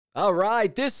All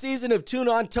right, this season of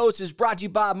Tuna on Toast is brought to you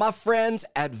by my friends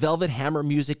at Velvet Hammer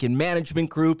Music and Management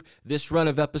Group. This run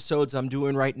of episodes I'm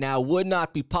doing right now would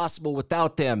not be possible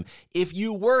without them. If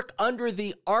you work under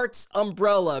the arts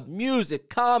umbrella, music,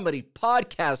 comedy,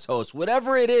 podcast host,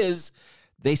 whatever it is,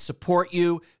 they support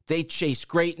you, they chase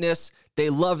greatness, they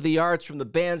love the arts, from the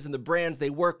bands and the brands they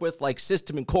work with like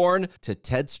System and Corn to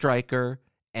Ted Stryker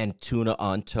and Tuna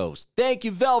on Toast. Thank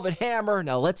you, Velvet Hammer.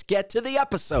 Now let's get to the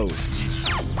episode.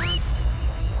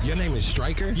 Your name is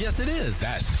Stryker? Yes, it is.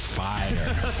 That's fire.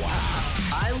 Wow.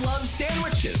 I love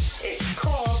sandwiches. It's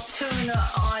called Tuna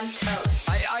on Toast.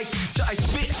 I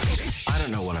spit. I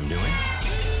don't know what I'm doing.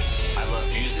 I love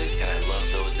music, and I love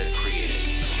those that create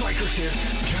it. Stryker's here.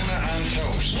 Tuna on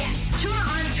Toast. Yes, Tuna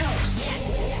on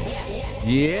Toast.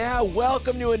 Yeah,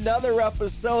 welcome to another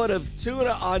episode of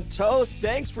Tuna on Toast.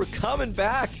 Thanks for coming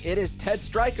back. It is Ted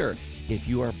Stryker. If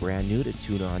you are brand new to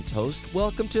Tuna on Toast,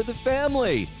 welcome to the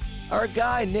family. Our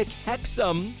guy, Nick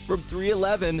Hexum from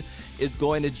 311, is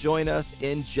going to join us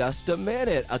in just a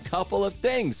minute. A couple of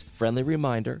things. Friendly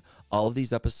reminder, all of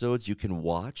these episodes you can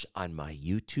watch on my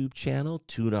YouTube channel,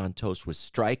 Tuna on Toast with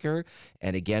Stryker.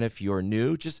 And again, if you're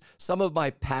new, just some of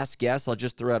my past guests, I'll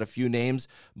just throw out a few names.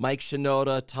 Mike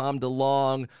Shinoda, Tom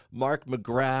DeLong, Mark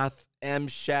McGrath, M.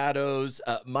 Shadows,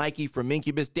 Mikey from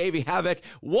Incubus, Davey Havoc,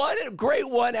 one great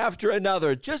one after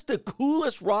another. Just the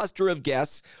coolest roster of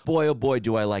guests. Boy, oh boy,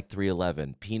 do I like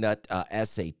 311. Peanut,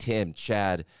 S.A., Tim,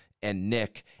 Chad, and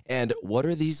Nick. And what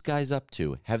are these guys up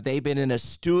to? Have they been in a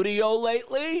studio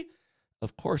lately?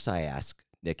 Of course I ask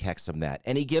Nick Hexum that,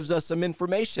 and he gives us some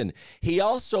information. He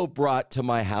also brought to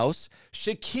my house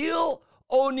Shaquille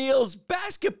O'Neal's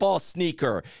basketball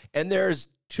sneaker, and there's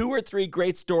 2 or 3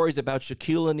 great stories about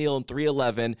Shaquille O'Neal and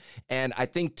 311, and I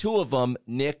think 2 of them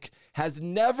Nick has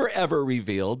never, ever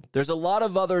revealed. There's a lot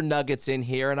of other nuggets in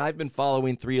here, and I've been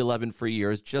following 311 for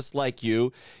years, just like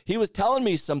you. He was telling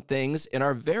me some things in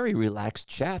our very relaxed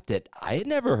chat that I had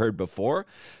never heard before,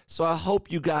 so I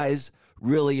hope you guys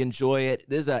really enjoy it.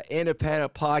 This is an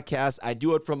independent podcast. I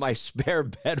do it from my spare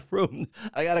bedroom.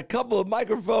 I got a couple of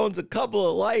microphones, a couple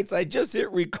of lights. I just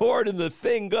hit record and the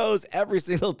thing goes every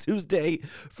single Tuesday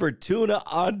for Tuna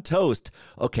on Toast.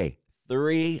 Okay,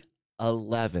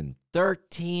 311,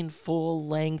 13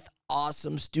 full-length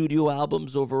awesome studio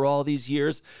albums over all these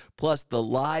years, plus the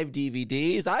live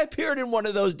DVDs. I appeared in one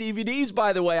of those DVDs,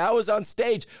 by the way. I was on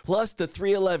stage, plus the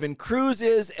 311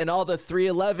 cruises and all the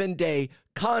 311-day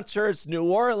concerts, New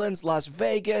Orleans, Las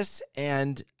Vegas,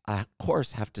 and I, of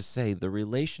course, have to say the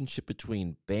relationship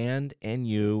between band and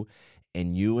you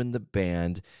and the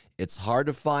band. It's hard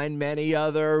to find many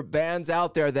other bands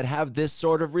out there that have this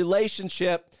sort of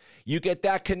relationship. You get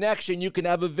that connection, you can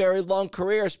have a very long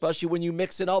career, especially when you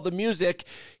mix in all the music.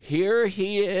 Here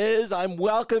he is. I'm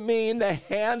welcoming the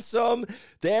handsome.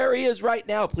 There he is right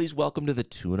now. Please welcome to the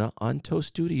Tuna on Toast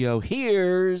studio.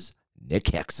 Here's Nick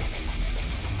Hexum.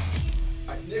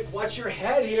 All right, Nick, watch your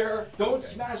head here. Don't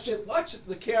smash it. Watch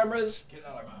the cameras. Get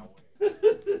out of my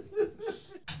way.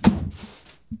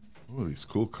 Oh, these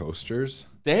cool coasters.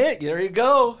 There you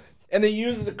go. And they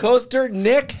use the coaster.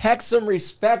 Nick Hexum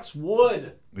respects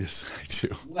wood. Yes, I do.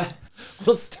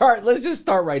 We'll start. Let's just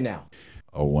start right now.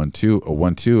 Oh, 1, 2. Oh,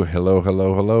 1, 2. Hello,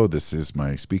 hello, hello. This is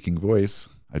my speaking voice.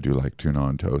 I do like tuna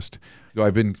on toast. So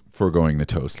I've been foregoing the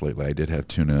toast lately. I did have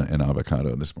tuna and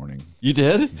avocado this morning. You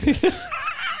did? Yes.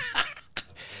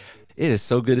 It is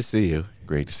so good to see you.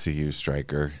 Great to see you,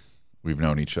 Stryker. We've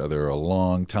known each other a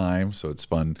long time, so it's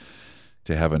fun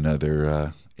to have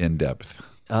another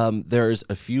in-depth. There's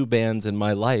a few bands in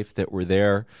my life that were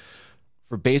there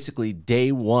for basically day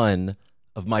one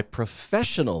of my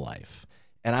professional life.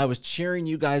 And I was cheering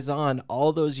you guys on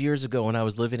all those years ago when I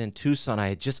was living in Tucson. I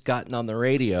had just gotten on the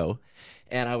radio,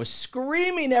 and I was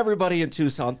screaming everybody in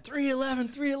Tucson, 311,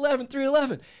 311,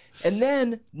 311. And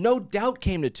then No Doubt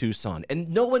came to Tucson, and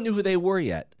no one knew who they were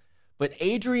yet. But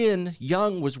Adrian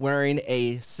Young was wearing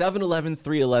a 7-Eleven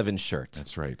 311 shirt.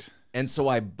 That's right. And so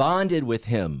I bonded with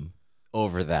him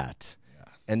over that.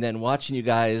 Yes. And then watching you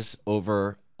guys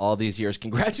over all these years,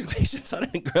 congratulations on an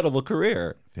incredible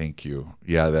career. Thank you.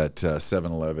 Yeah, that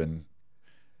 7-Eleven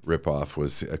ripoff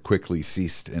was quickly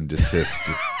ceased and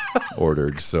desist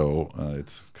ordered, so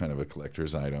it's kind of a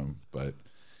collector's item. But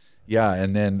yeah,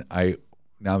 and then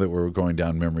now that we're going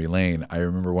down memory lane, I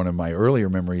remember one of my earlier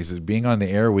memories is being on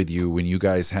the air with you when you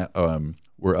guys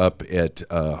were up at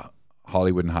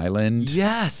Hollywood and Highland.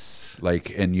 Yes.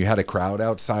 And you had a crowd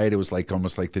outside. It was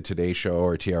almost like the Today Show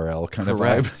or TRL kind of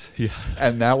vibe. Yeah.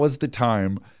 And that was the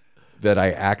time that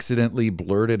I accidentally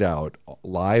blurted out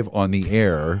live on the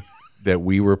air that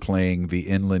we were playing the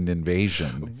Inland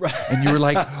Invasion. Right. And you were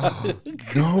like,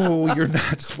 no, you're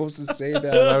not supposed to say that.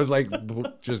 And I was like,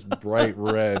 just bright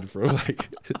red for like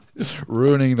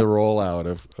ruining the rollout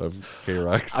of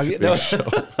K-Rock's big show.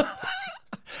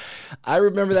 I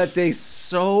remember that day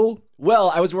so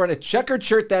well. I was wearing a checkered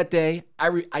shirt that day.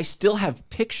 I still have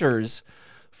pictures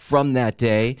from that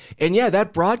day. And yeah,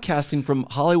 that broadcasting from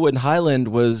Hollywood and Highland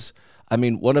was, I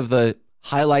mean, one of the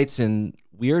highlights and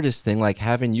weirdest thing, like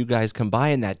having you guys come by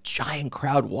and that giant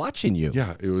crowd watching you.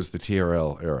 Yeah, it was the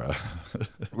TRL era.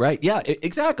 Right. Yeah,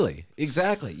 exactly.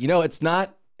 Exactly. You know, it's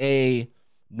not a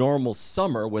normal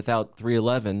summer without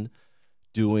 311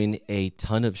 doing a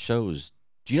ton of shows.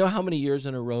 Do you know how many years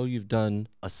in a row you've done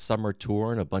a summer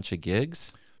tour and a bunch of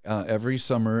gigs? Every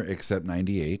summer except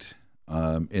 98.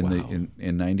 In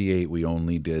 98, we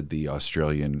only did the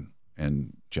Australian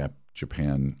and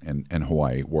Japan and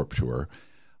Hawaii Warped Tour.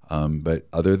 But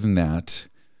other than that,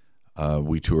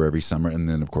 we tour every summer. And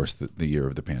then, of course, the year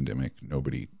of the pandemic,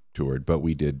 nobody toured. But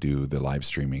we did do the live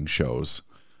streaming shows.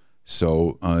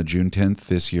 So June 10th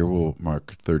this year will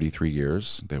mark 33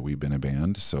 years that we've been a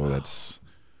band. So that's,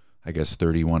 I guess,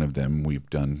 31 of them. We've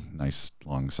done nice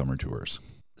long summer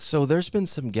tours. So there's been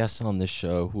some guests on this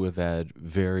show who have had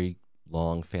very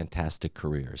long, fantastic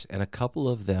careers. And a couple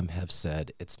of them have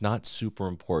said it's not super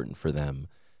important for them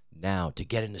now to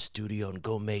get in the studio and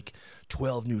go make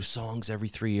 12 new songs every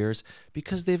 3 years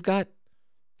because they've got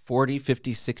 40,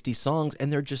 50, 60 songs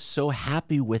and they're just so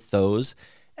happy with those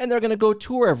and they're going to go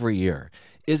tour every year.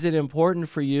 Is it important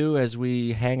for you as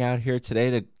we hang out here today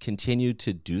to continue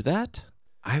to do that?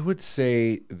 I would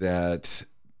say that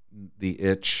the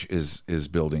itch is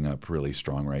building up really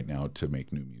strong right now to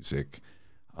make new music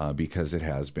because it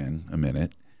has been a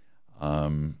minute.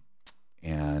 And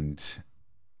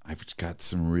I've got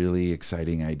some really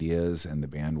exciting ideas, and the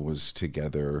band was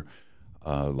together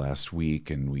last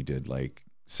week, and we did like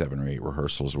 7 or 8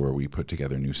 rehearsals where we put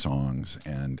together new songs.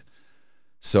 And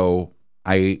so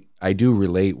I do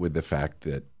relate with the fact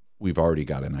that we've already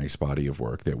got a nice body of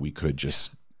work that we could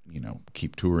just,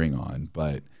 keep touring on.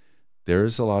 But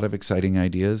there's a lot of exciting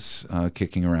ideas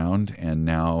kicking around, and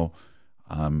now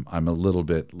I'm a little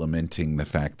bit lamenting the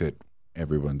fact that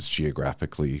everyone's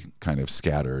geographically kind of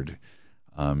scattered.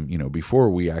 Before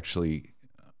we actually,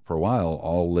 for a while,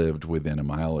 all lived within a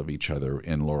mile of each other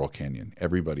in Laurel Canyon.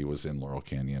 Everybody was in Laurel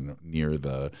Canyon near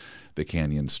the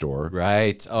Canyon store.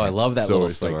 Right. Oh, I love that little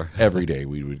store. Like every day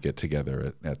we would get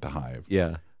together at the Hive.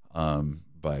 Yeah.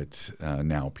 But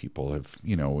now people have,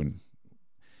 when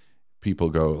people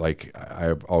go, like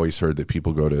I've always heard that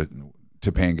people go to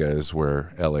Topanga is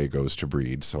where LA goes to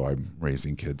breed. So I'm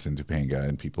raising kids in Topanga,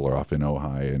 and people are off in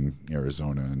Ojai and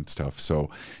Arizona and stuff. So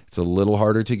it's a little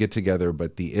harder to get together,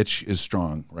 but the itch is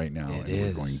strong right now.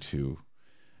 We're going to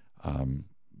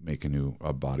make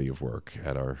a body of work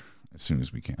as soon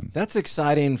as we can. That's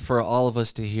exciting for all of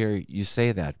us to hear you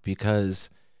say that, because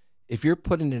if you're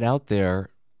putting it out there,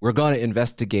 we're going to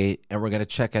investigate and we're going to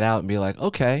check it out and be like,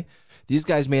 okay, these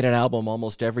guys made an album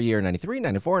almost every year, 93,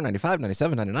 94, 95,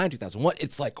 97, 99, 2001.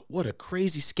 It's like, what a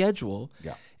crazy schedule.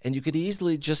 Yeah. And you could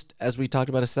easily just, as we talked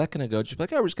about a second ago, just be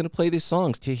like, oh, we're just going to play these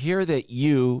songs. To hear that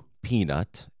you,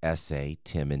 Peanut, S.A.,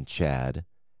 Tim, and Chad,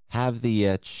 have the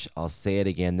itch, I'll say it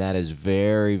again, that is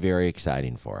very, very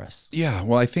exciting for us. Yeah,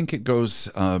 well, I think it goes,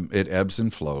 it ebbs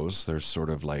and flows. There's sort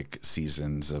of like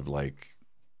seasons of like,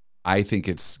 I think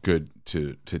it's good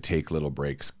to take little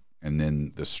breaks, and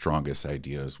then the strongest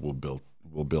ideas will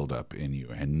build up in you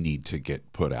and need to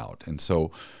get put out. And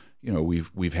so,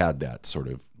 we've had that sort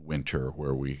of winter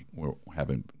where we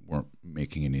weren't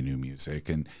making any new music,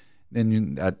 and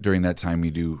then during that time we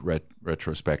do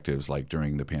retrospectives. Like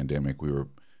during the pandemic, we were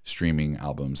streaming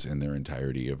albums in their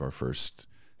entirety of our first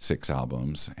 6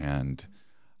 albums, and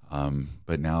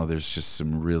but now there's just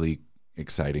some really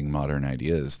exciting modern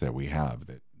ideas that we have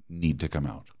that need to come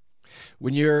out. Do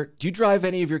you drive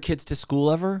any of your kids to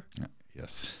school ever?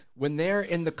 Yes. When they're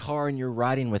in the car and you're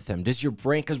riding with them, does your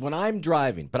brain, because when I'm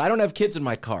driving, but I don't have kids in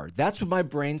my car, that's when my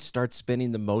brain starts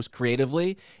spinning the most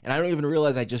creatively, and I don't even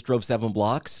realize I just drove 7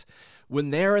 blocks. When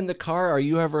they're in the car, are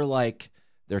you ever like,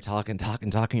 they're talking,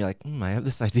 you're like, I have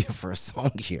this idea for a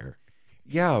song here?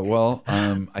 Yeah, well,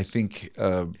 I think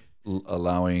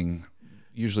allowing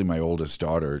usually my oldest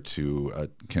daughter to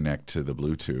connect to the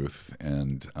Bluetooth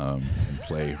and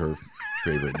play her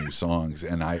favorite new songs.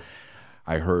 And I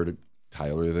heard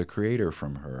Tyler, the Creator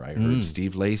from her. I heard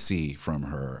Steve Lacy from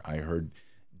her. I heard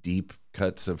deep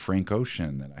cuts of Frank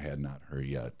Ocean that I had not heard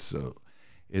yet. So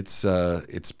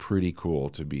it's pretty cool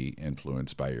to be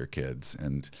influenced by your kids.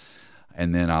 And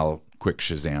then I'll quick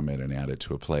Shazam it and add it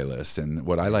to a playlist. And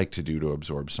what I like to do to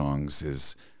absorb songs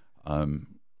is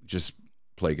just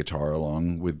play guitar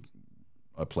along with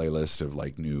a playlist of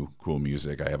like new cool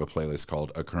music. I have a playlist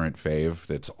called A Current Fave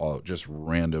that's all just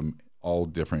random, all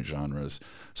different genres,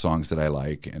 songs that I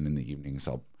like. And in the evenings,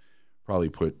 I'll probably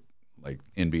put like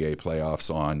NBA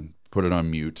playoffs on, put it on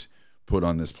mute, put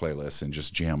on this playlist and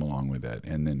just jam along with it.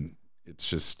 And then it's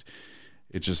just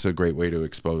a great way to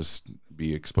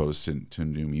be exposed to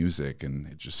new music.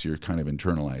 And you're kind of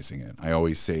internalizing it. I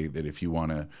always say that if you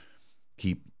want to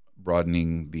keep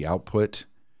broadening the output,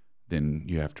 then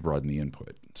you have to broaden the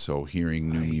input. So hearing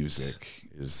new music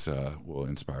will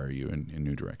inspire you in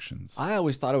new directions. I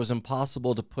always thought it was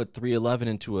impossible to put 311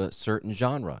 into a certain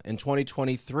genre. In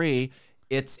 2023,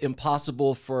 it's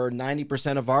impossible for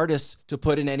 90% of artists to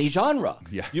put in any genre.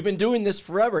 Yeah. You've been doing this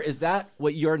forever. Is that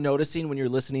what you're noticing when you're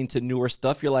listening to newer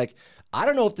stuff? You're like, I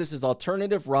don't know if this is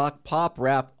alternative rock, pop,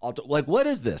 rap, like what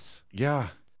is this? Yeah.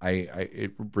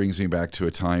 It brings me back to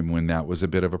a time when that was a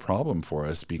bit of a problem for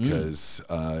us because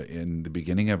in the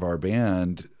beginning of our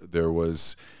band, there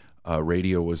was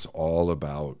radio was all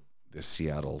about the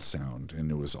Seattle sound, and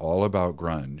it was all about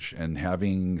grunge, and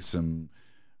having some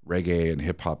reggae and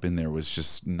hip hop in there was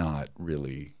just not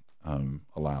really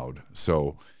allowed.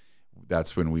 So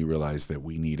that's when we realized that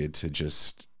we needed to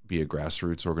just be a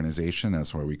grassroots organization.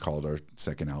 That's why we called our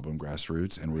second album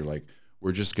Grassroots, and we're like,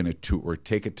 we're just going to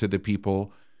take it to the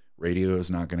people. Radio is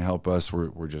not going to help us.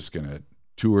 We're just going to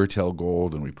tour till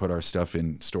gold, and we put our stuff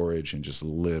in storage and just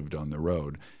lived on the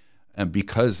road. And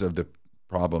because of the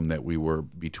problem that we were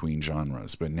between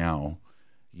genres, but now,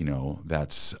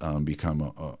 that's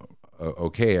become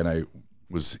okay. And I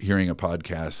was hearing a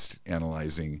podcast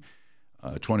analyzing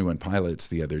 21 Pilots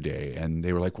the other day, and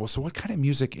they were like, well, so what kind of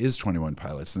music is 21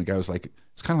 Pilots? And the guy was like,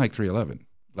 it's kind of like 311.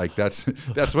 Like that's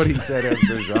what he said as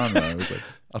the genre. I was like,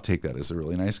 I'll take that as a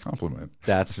really nice compliment.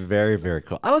 That's very, very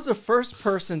cool. I was the first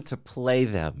person to play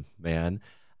them, man.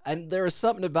 And there was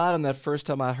something about them that first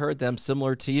time I heard them,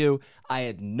 similar to you. I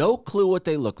had no clue what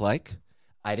they looked like.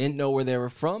 I didn't know where they were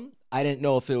from. I didn't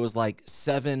know if it was like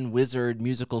 7 wizard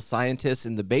musical scientists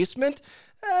in the basement.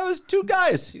 It was 2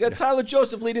 guys. You got Tyler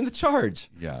Joseph leading the charge.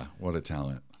 Yeah, what a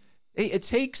talent. Hey, it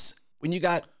takes, when you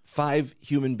got 5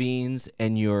 human beings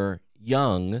and you're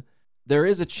young, there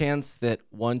is a chance that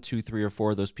 1, 2, 3, or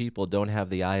 4 of those people don't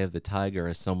have the eye of the tiger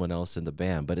as someone else in the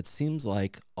band. But it seems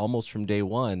like almost from day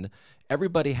one,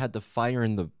 everybody had the fire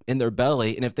in their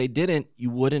belly, and if they didn't, you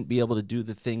wouldn't be able to do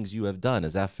the things you have done.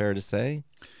 Is that fair to say?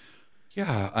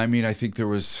 Yeah, I mean, I think it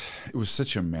was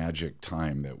such a magic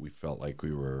time that we felt like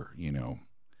we were,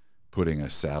 putting a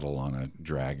saddle on a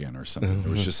dragon or something.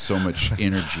 There was just so much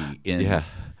energy in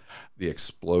the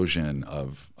explosion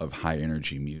of high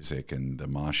energy music and the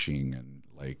moshing and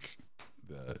like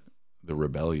the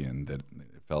rebellion that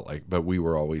it felt like. But we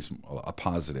were always a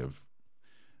positive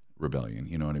rebellion.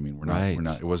 You know what I mean? We're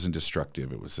not. It wasn't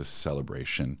destructive. It was a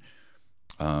celebration.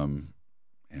 And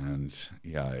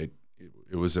yeah,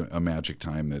 it was a magic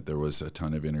time that there was a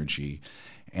ton of energy,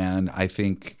 and I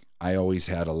think I always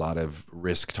had a lot of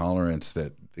risk tolerance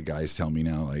that the guys tell me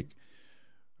now, like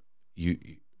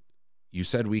you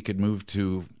said we could move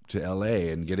to LA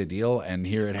and get a deal, and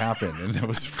here it happened, and it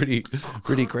was pretty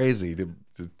crazy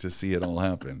to see it all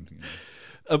happen.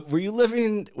 Were you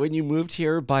living when you moved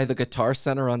here by the Guitar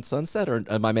Center on Sunset, or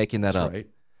am I making that up? Right,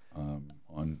 on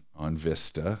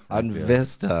Vista. On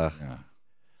Vista. Yeah.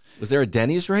 Was there a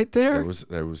Denny's right there?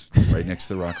 There was right next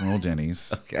to the Rock and Roll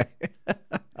Denny's. Okay.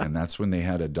 And that's when they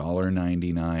had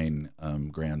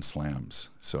 $1.99 Grand Slams.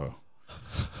 So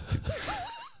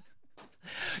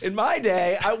in my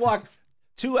day, I walked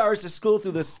 2 hours to school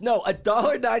through the snow.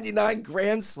 $1.99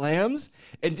 Grand Slams?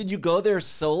 And did you go there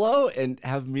solo and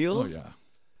have meals? Oh, yeah.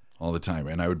 All the time.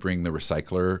 And I would bring the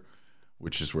recycler,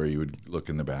 which is where you would look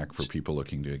in the back for people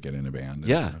looking to get in a band.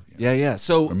 Yeah. Stuff, Yeah.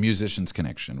 So a Musician's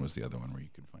Connection was the other one where you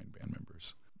could find band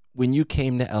members. When you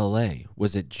came to LA,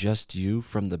 was it just you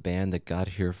from the band that got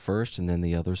here first and then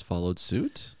the others followed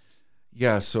suit?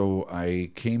 Yeah, so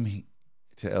I came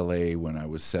to LA when I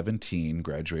was 17,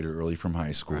 graduated early from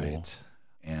high school. Right.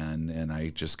 And I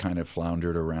just kind of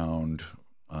floundered around.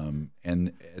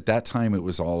 And at that time, it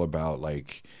was all about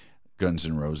like Guns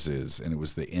N' Roses, and it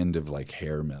was the end of like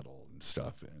hair metal and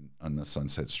stuff on the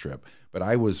Sunset Strip. But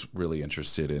I was really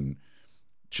interested in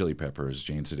Chili Peppers,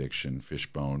 Jane's Addiction,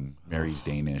 Fishbone, Mary's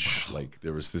Danish. Like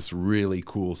there was this really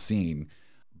cool scene,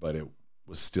 but it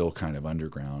was still kind of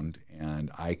underground,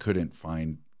 and I couldn't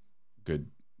find good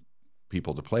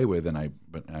people to play with.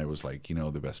 But I was like,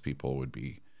 the best people would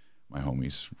be my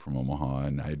homies from Omaha,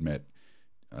 and I had met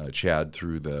Chad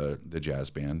through the jazz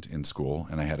band in school,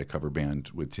 and I had a cover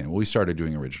band with Tim. Well, we started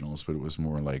doing originals, but it was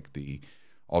more like the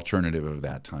alternative of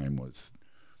that time was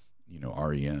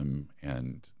REM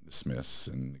and the Smiths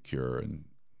and the Cure and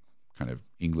kind of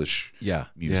English Yeah.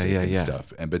 music Yeah. and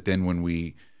stuff. But then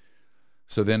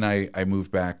then I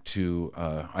moved back to,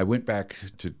 I went back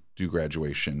to do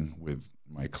graduation with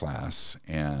my class,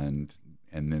 and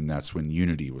then that's when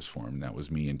Unity was formed. That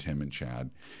was me and Tim and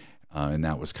Chad, and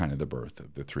that was kind of the birth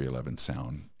of the 311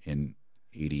 sound in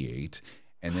 '88.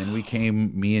 And then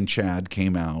me and Chad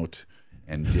came out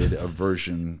and did a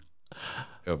version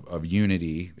of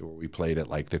Unity where we played at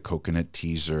like the Coconut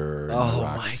Teaser and the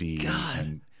Roxy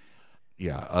and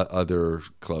other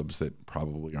clubs that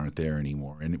probably aren't there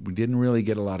anymore. And we didn't really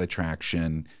get a lot of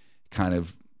traction, kind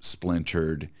of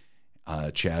splintered.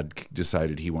 Chad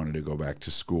decided he wanted to go back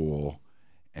to school.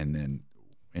 And then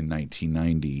in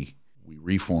 1990, we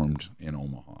reformed in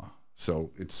Omaha.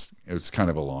 So it's kind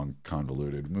of a long,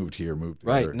 convoluted, moved here, moved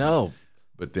there. Right, no.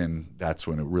 But then that's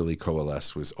when it really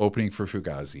coalesced, was opening for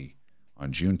Fugazi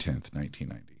on June 10th,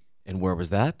 1990. And where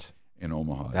was that? In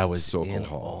Omaha. That was Sokol in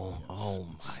Hall. Oh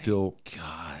my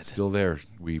God. Still there.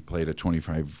 We played a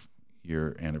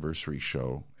 25-year anniversary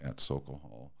show at Sokol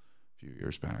Hall a few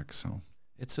years back. So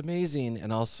It's amazing.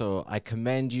 And also, I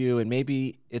commend you. And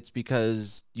maybe it's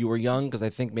because you were young, because I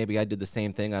think maybe I did the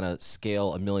same thing on a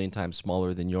scale a million times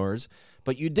smaller than yours.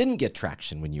 But you didn't get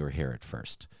traction when you were here at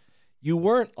first. You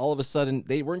weren't all of a sudden,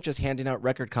 they weren't just handing out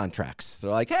record contracts. They're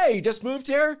like, hey, you just moved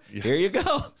here? Yeah. Here you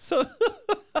go. So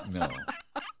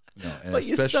No, and but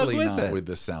especially with not it. with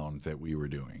the sound that we were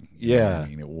doing. Yeah. I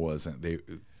mean, it wasn't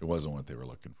what they were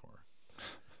looking for.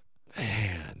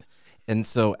 Man. And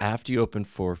so after you opened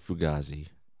for Fugazi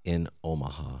in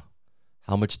Omaha,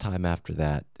 how much time after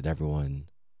that did everyone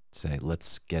say,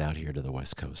 let's get out here to the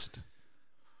West Coast?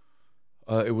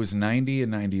 It was 90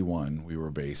 and 91. We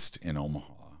were based in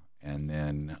Omaha. And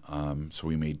then, so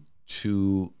we made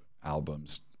 3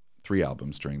 albums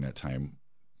during that time,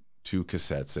 2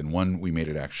 cassettes, and one we made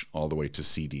it actually all the way to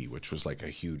CD, which was like a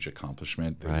huge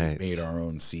accomplishment. That Right. We made our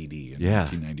own CD in Yeah.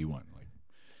 1991.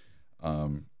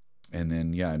 And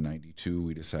then, in 92,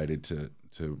 we decided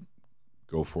to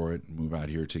go for it and move out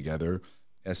here together.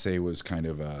 SA was kind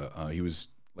of he was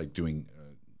like doing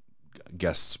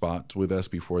guest spots with us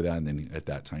before that, and then at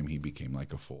that time he became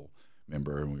like a full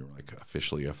member, and we were like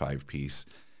officially a 5-piece.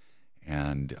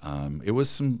 And it was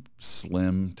some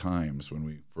slim times when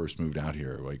we first moved out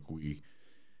here. Like, we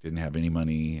didn't have any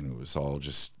money, and it was all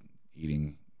just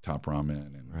eating top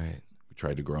ramen. And Right. we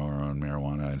tried to grow our own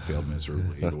marijuana and failed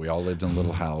miserably. But we all lived in a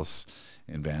little house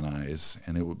in Van Nuys,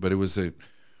 but it was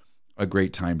a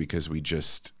great time because we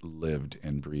just lived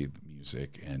and breathed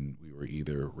music, and we were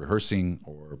either rehearsing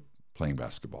or playing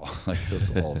basketball like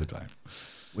all the time.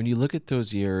 When you look at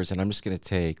those years, and I'm just going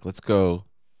to let's go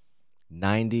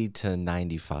 90 to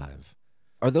 95.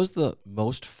 Are those the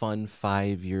most fun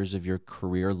 5 years of your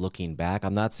career looking back?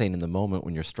 I'm not saying in the moment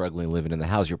when you're struggling living in the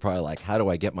house, you're probably like, how do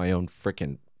I get my own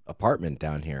freaking apartment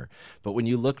down here? But when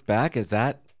you look back, is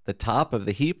that the top of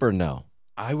the heap or no?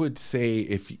 I would say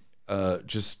if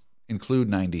just include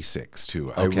 96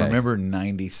 too. I Okay. remember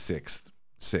 96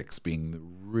 being the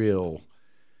real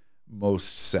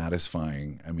most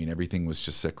satisfying. I mean, everything was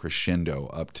just a crescendo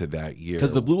up to that year.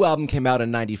 Because the Blue Album came out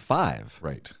in 95.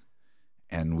 Right.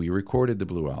 And we recorded the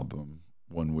Blue Album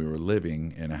when we were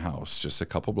living in a house just a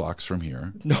couple blocks from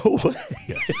here. No way.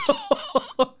 Yes.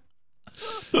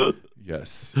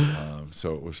 Yes.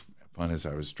 So it was fun as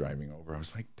I was driving over. I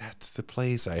was like, that's the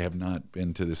place. I have not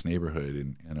been to this neighborhood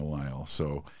in a while.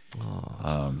 So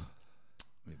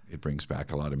it brings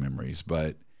back a lot of memories.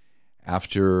 But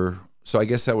so I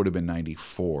guess that would have been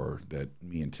 94 that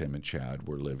me and Tim and Chad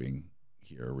were living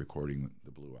here recording the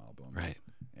Blue Album. Right.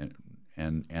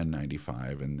 And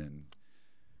 95. And then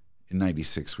in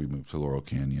 96, we moved to Laurel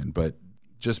Canyon. But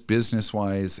just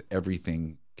business-wise,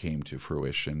 everything came to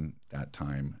fruition that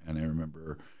time. And I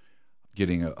remember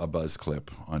getting a buzz clip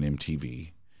on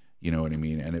MTV, you know what I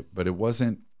mean? But it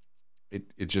wasn't,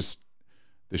 it just,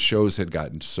 the shows had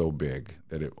gotten so big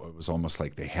that it was almost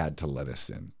like they had to let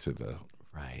us in to the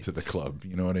club,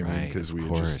 you know what I mean? Because we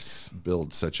had just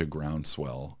built such a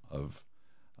groundswell of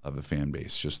a fan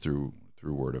base just through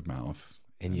word of mouth.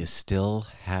 And you still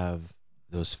have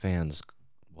those fans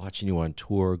watching you on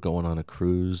tour, going on a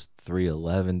cruise,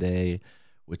 311 day,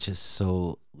 which is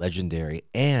so legendary.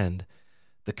 And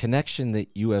the connection that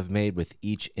you have made with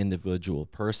each individual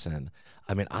person,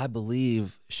 I mean, I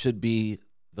believe should be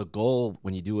the goal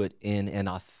when you do it in an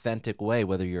authentic way,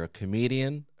 whether you're a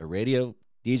comedian, a radio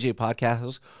DJ,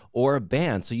 podcast, or a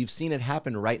band. So you've seen it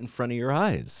happen right in front of your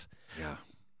eyes. Yeah.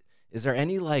 Is there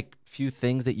any few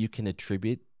things that you can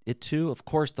attribute it to? Of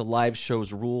course, the live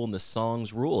shows rule and the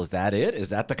songs rule. Is that it? Is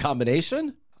that the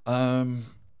combination?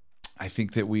 I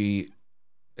think that we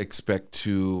expect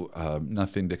to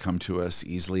nothing to come to us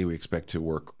easily. We expect to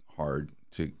work hard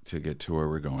to get to where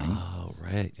we're going. Oh,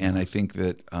 right. And I think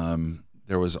that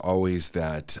there was always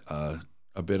that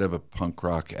a bit of a punk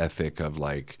rock ethic of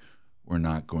like, we're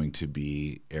not going to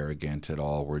be arrogant at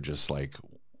all. We're just like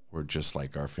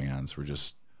our fans. We're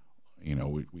just,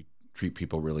 we treat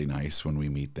people really nice when we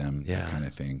meet them, that kind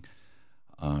of thing.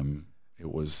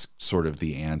 It was sort of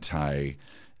the anti,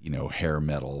 hair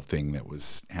metal thing that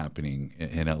was happening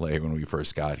in LA when we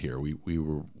first got here. We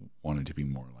wanted to be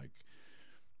more like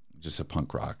just a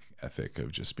punk rock ethic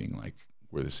of just being like,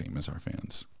 we're the same as our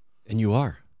fans. And you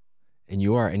are. And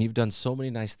you've done so many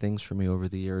nice things for me over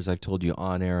the years. I've told you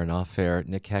on air and off air.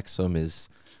 Nick Hexum is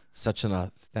such an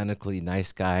authentically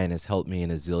nice guy and has helped me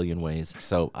in a zillion ways.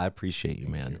 So I appreciate you,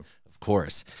 man. Of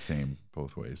course. Same,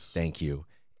 both ways. Thank you.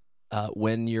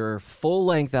 When your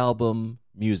full-length album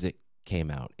Music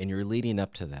came out and you're leading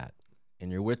up to that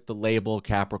and you're with the label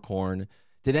Capricorn,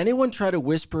 did anyone try to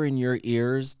whisper in your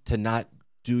ears to not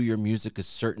do your music a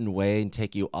certain way and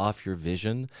take you off your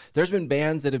vision? There's been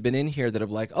bands that have been in here that are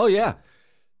like, oh yeah,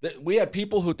 we had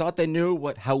people who thought they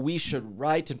knew how we should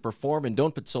write and perform and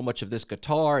don't put so much of this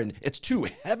guitar and it's too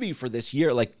heavy for this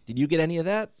year. Like, did you get any of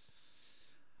that?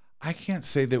 I can't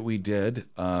say that we did.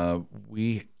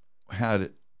 We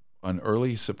had an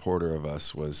early supporter of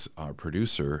us was our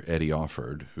producer, Eddie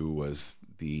Offord, who was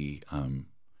the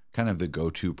kind of the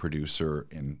go-to producer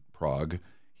in Prague.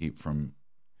 He from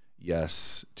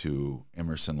Yes to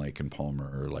Emerson, Lake and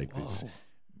Palmer, like this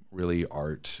really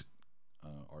artsy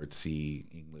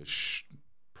English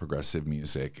progressive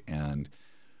music. And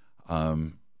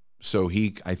so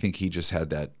I think he just had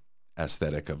that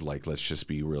aesthetic of like, let's just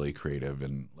be really creative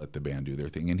and let the band do their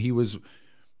thing. And he was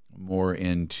more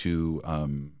into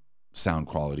sound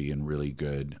quality and really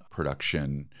good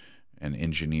production and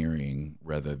engineering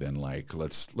rather than like,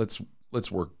 let's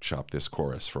workshop this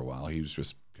chorus for a while. He was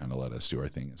just kind of let us do our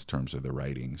thing in terms of the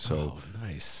writing. So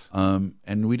nice.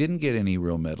 And we didn't get any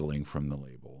real meddling from the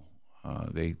label.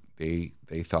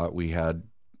 They thought we had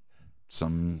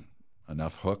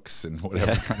enough hooks and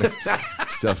whatever kind of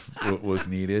stuff was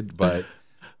needed. But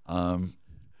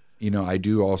I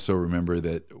do also remember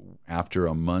that after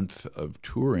a month of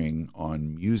touring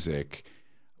on Music,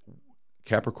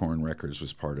 Capricorn Records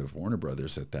was part of Warner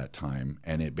Brothers at that time,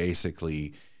 and it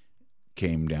basically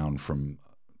came down from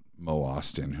Mo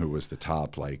Austin, who was the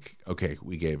top, like, okay,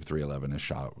 we gave 311 a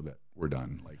shot, we're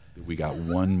done. Like, we got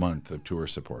 1 month of tour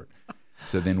support.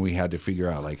 So then we had to figure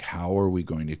out, like, how are we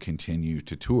going to continue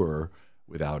to tour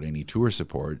without any tour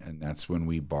support? And that's when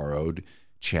we borrowed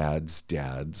Chad's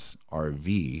dad's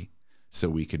RV so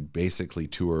we could basically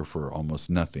tour for almost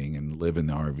nothing and live in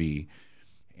the RV.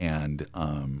 And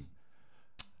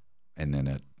then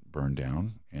it burned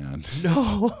down. And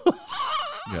No.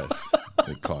 yes,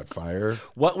 it caught fire.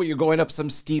 What, were you going up some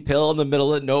steep hill in the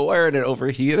middle of nowhere and it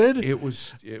overheated? It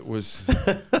was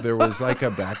there was like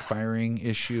a backfiring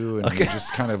issue, and we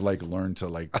just kind of like learned to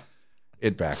like,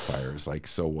 it backfires, like,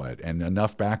 so what? And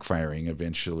enough backfiring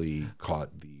eventually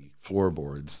caught the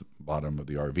floorboards, bottom of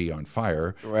the RV on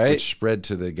fire, right, which spread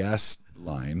to the gas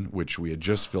line, which we had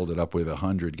just filled it up with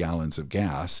 100 gallons of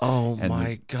gas. Oh and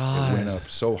my God. It went up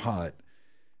so hot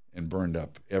and burned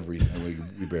up everything.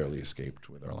 We barely escaped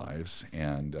with our lives.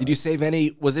 And did you save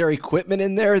any? Was there equipment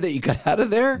in there that you got out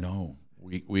of there? No,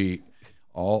 we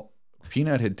all,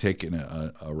 Peanut had taken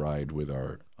a ride with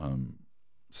our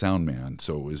sound man,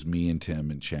 so it was me and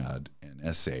Tim and Chad and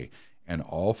S.A., and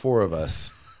all four of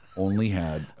us only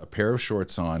had a pair of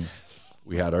shorts on.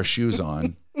 We had our shoes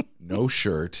on, no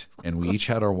shirt, and we each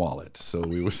had our wallet. So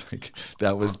we was like,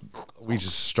 we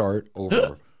just start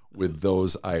over with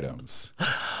those items.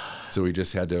 So we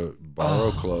just had to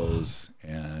borrow clothes,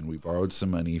 and we borrowed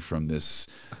some money from this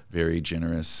very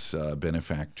generous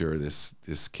benefactor,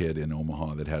 this kid in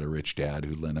Omaha that had a rich dad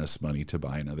who lent us money to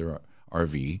buy another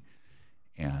RV,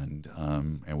 and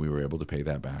we were able to pay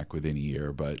that back within a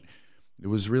year. But it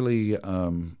was really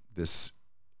this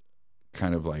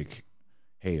kind of like,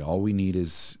 hey, all we need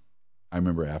is, I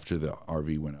remember after the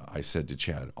RV went out, I said to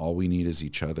Chad, all we need is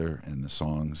each other and the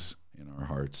songs in our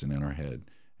hearts and in our head,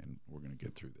 and we're going to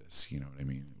get through this. You know what I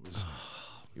mean?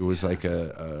 It was like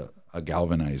a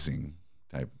galvanizing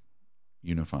type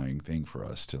unifying thing for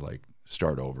us to like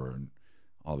start over, and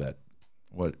all that.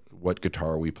 What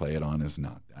guitar we play it on is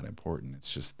not that important.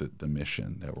 It's just the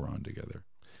mission that we're on together.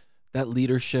 That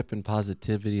leadership and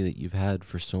positivity that you've had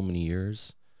for so many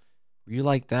years, were you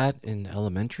like that in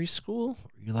elementary school?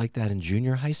 Were you like that in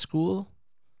junior high school?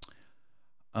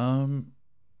 Well,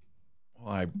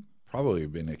 I probably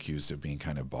been accused of being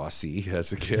kind of bossy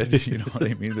as a kid. You know what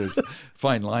I mean? There's a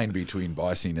fine line between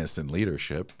bossiness and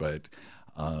leadership, but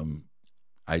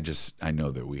I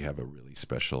know that we have a really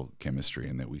special chemistry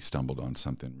and that we stumbled on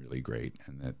something really great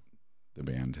and that the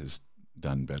band has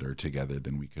done better together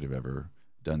than we could have ever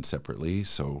done separately.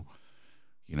 So,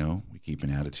 you know, we keep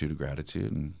an attitude of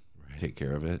gratitude and take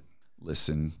care of it.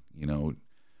 Listen, you know,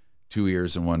 2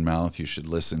 ears and 1 mouth. You should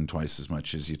listen twice as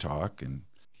much as you talk, and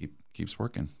keeps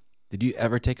working. Did you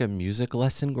ever take a music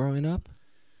lesson growing up?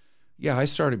 Yeah, I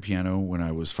started piano when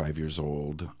I was 5 years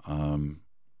old,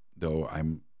 though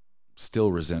I'm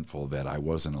still resentful that I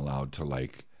wasn't allowed to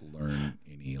like learn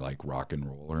any like rock and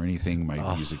roll or anything.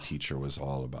 My music teacher was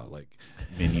all about like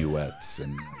minuets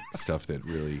and like, stuff that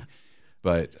really,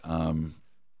 but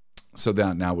so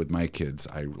that now with my kids,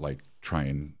 I like try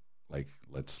and like,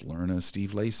 let's learn a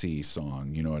Steve Lacy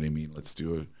song. You know what I mean? Let's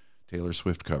do a Taylor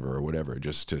Swift cover or whatever,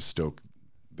 just to stoke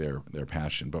their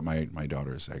passion. But my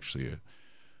daughter is actually a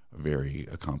very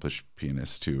accomplished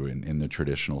pianist too, in the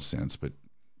traditional sense. But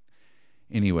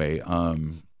anyway,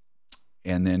 and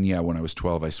then when I was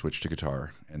 12, I switched to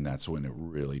guitar, and that's when it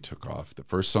really took off. The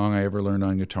first song I ever learned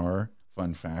on guitar,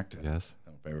 fun fact, Yes,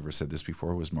 I don't know if I've ever said this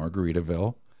before, was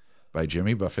Margaritaville by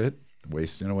Jimmy Buffett.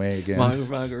 Wasting away again.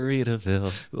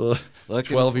 Margaritaville.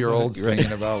 12-year-old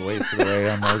singing about wasting away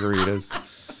on margaritas.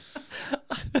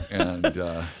 And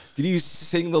did you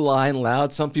sing the line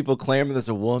loud? Some people claim there's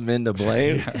a woman to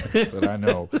blame. yeah, but I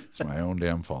know it's my own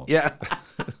damn fault. Yeah.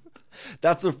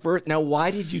 That's the first. Now, why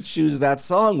did you choose that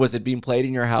song? Was it being played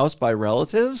in your house by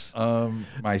relatives?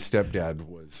 My stepdad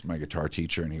was my guitar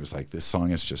teacher, and he was like, this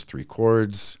song is just 3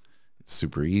 chords. It's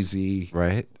super easy.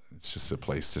 Right. It's just a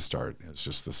place to start. It's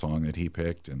just the song that he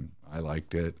picked, and I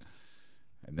liked it.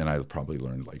 And then I probably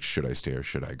learned, like, Should I Stay or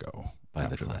Should I Go? By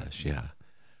the Clash, yeah.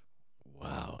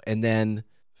 Wow. And then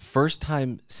first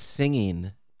time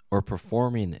singing or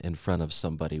performing in front of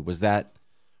somebody,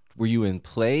 were you in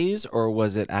plays or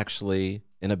was it actually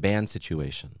in a band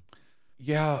situation?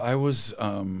 Yeah, I was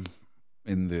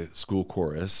in the school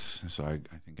chorus, so I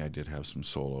think I did have some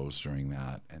solos during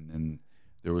that. And then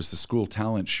there was the school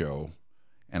talent show,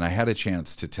 and I had a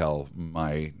chance to tell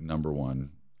my number one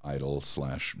idol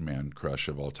 / man crush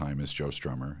of all time is Joe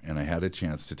Strummer. And I had a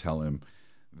chance to tell him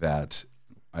that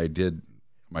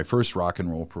my first rock and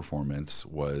roll performance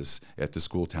was at the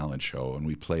school talent show, and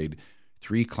we played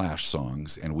 3 Clash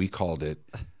songs, and we called it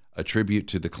a tribute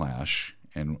to the Clash.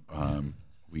 And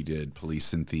we did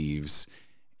Police and Thieves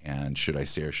and Should I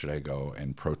Stay or Should I Go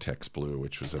and Protex Blue,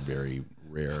 which was a very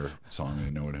rare song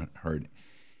that no one had heard.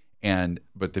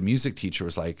 But the music teacher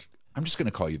was like, I'm just going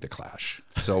to call you The Clash.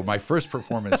 So my first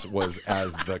performance was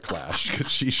as The Clash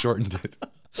because she shortened it.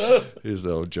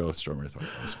 So Joe Strummer thought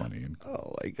that was funny.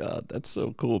 Oh my God, that's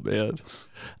so cool, man.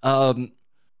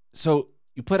 So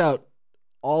you put out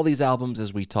all these albums,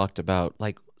 as we talked about.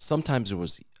 Like sometimes it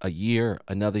was a year,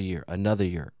 another year, another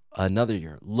year, another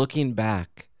year. Looking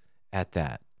back at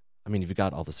that, I mean, you've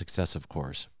got all the success, of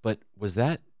course, but was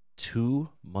that too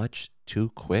much, too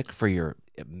quick for your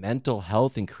mental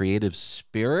health and creative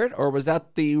spirit, or was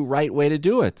that the right way to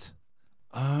do it?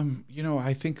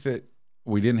 I think that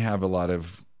we didn't have a lot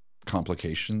of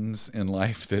complications in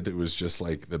life, that it was just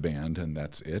like the band and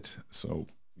that's it. So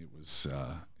it was,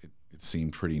 it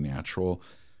seemed pretty natural,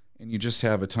 and you just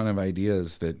have a ton of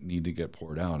ideas that need to get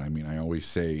poured out. I mean, I always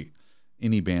say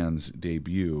any band's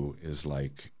debut is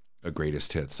like a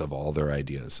greatest hits of all their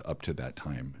ideas up to that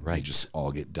time. Right. They just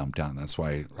all get dumped out. And that's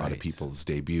why a lot of people's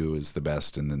debut is the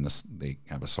best, and then they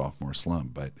have a sophomore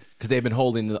slump. But because they've been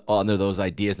holding on to those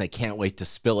ideas and they can't wait to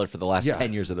spill it for the last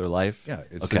 10 years of their life. Yeah,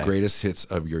 it's the greatest hits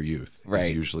of your youth. Right.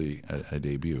 It's usually a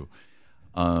debut.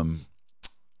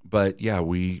 But yeah,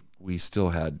 we still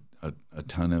had a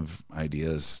ton of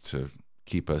ideas to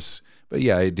keep us. But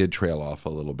yeah, it did trail off a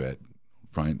little bit.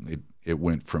 It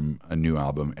went from a new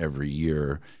album every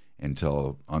year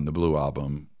until on the Blue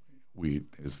album,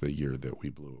 is the year that we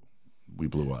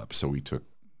blew up. So we took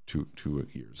two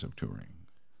years of touring.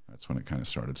 That's when it kind of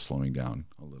started slowing down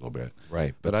a little bit.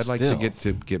 Right. But I'd like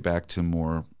to get back to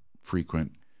more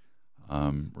frequent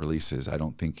releases. I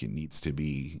don't think it needs to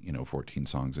be 14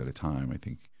 songs at a time. I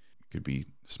think it could be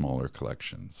smaller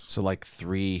collections. So like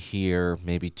 3 here,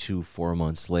 maybe 2 4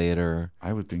 months later.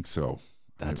 I would think so.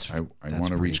 That's I want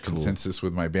to reach consensus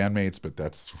with my bandmates, but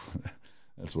that's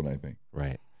what I think.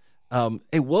 Right.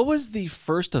 Hey, what was the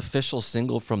first official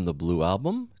single from the Blue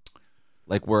album?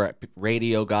 Like where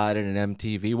radio got it and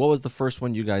MTV. What was the first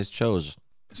one you guys chose?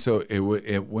 So it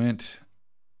went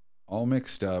All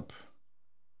Mixed Up,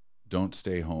 Don't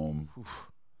Stay Home,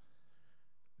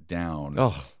 Down,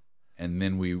 And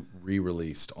then we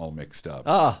re-released All Mixed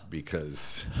Up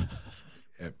because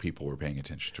people were paying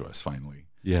attention to us finally.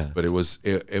 Yeah. But it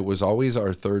was always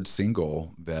our third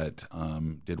single that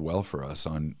did well for us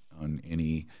on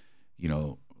any,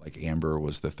 like Amber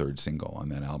was the third single on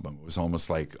that album. It was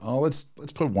almost like, let's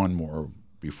put one more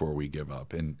before we give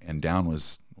up. And Down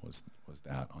was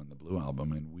that on the Blue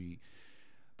album,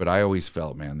 but I always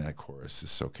felt, man, that chorus is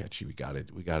so catchy. We got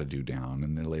to do Down.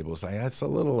 And the label's like, that's a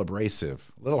little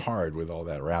abrasive, a little hard with all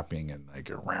that rapping and like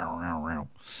row.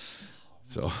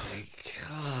 So, My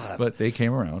God. but they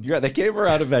came around. Yeah, they came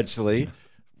around eventually.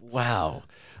 Wow.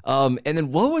 And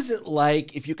then what was it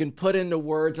like, if you can put into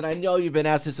words, and I know you've been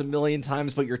asked this a million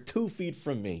times, but you're 2 feet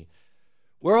from me,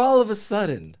 where all of a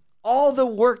sudden, all the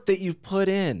work that you've put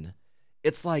in,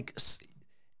 it's like,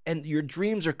 and your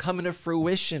dreams are coming to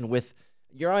fruition with,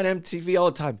 you're on MTV all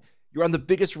the time. You're on the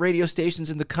biggest radio stations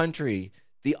in the country.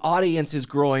 The audience is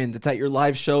growing. That's at your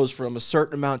live shows from a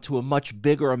certain amount to a much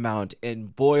bigger amount.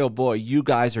 And boy, oh boy, you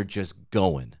guys are just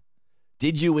going.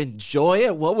 Did you enjoy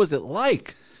it? What was it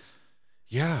like?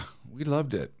 Yeah, we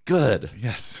loved it. Good.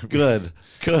 Yes. Good.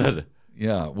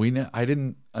 Yeah, I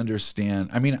didn't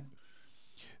understand. I mean,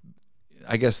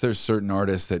 I guess there's certain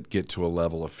artists that get to a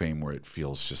level of fame where it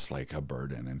feels just like a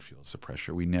burden and feels the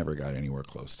pressure. We never got anywhere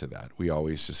close to that. We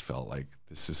always just felt like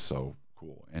this is so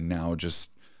cool. And now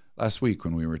just last week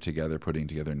when we were together putting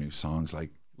together new songs,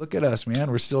 like, look at us, man,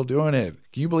 we're still doing it.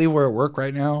 Can you believe we're at work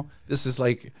right now? This is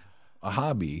like a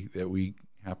hobby that we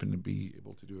happen to be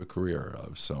able to do a career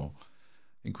of. So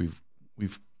I think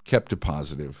we've kept a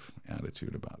positive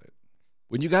attitude about it.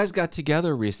 When you guys got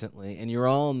together recently and you're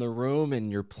all in the room and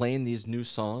you're playing these new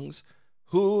songs,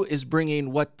 who is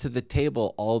bringing what to the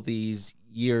table all these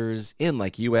years in?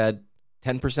 Like, you had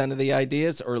 10% of the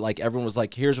ideas, or like everyone was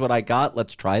like, here's what I got,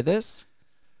 let's try this?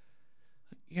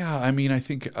 Yeah, I mean, I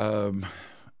think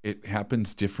it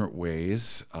happens different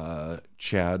ways.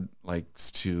 Chad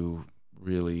likes to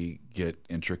really get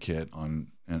intricate on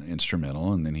an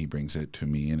instrumental, and then he brings it to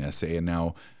me in essay. And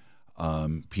now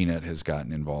Peanut has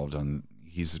gotten involved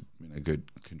he's been a good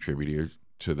contributor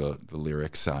to the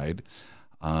lyric side.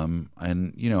 And,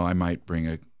 I might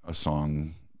bring a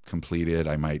song completed.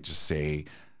 I might just say,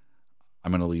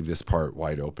 I'm going to leave this part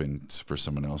wide open for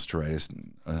someone else to write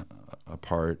a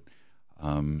part.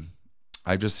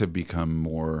 I just have become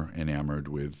more enamored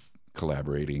with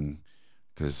collaborating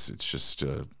because it's just,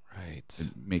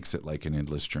 it makes it like an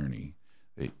endless journey.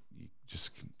 You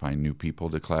just can find new people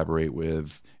to collaborate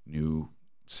with, new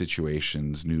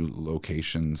situations, new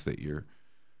locations that you're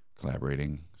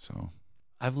collaborating. So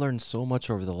I've learned so much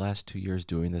over the last 2 years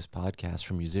doing this podcast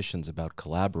from musicians about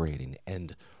collaborating.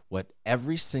 And what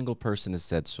every single person has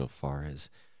said so far is,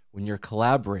 when you're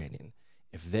collaborating,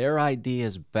 if their idea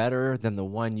is better than the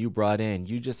one you brought in,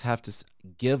 you just have to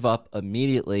give up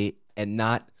immediately and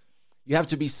you have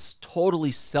to be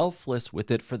totally selfless with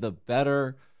it for the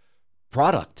better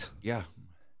product. Yeah.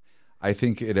 I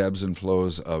think it ebbs and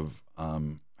flows of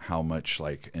how much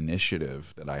like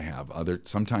initiative that I have.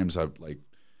 Sometimes I like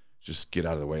just get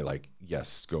out of the way, like,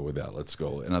 yes, go with that, let's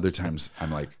go. And other times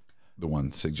I'm like the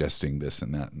one suggesting this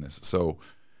and that and this. So,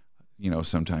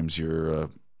 sometimes you're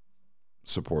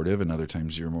supportive and other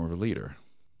times you're more of a leader.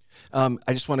 I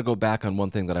just want to go back on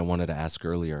one thing that I wanted to ask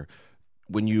earlier.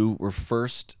 When you were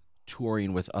first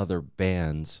touring with other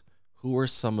bands, who were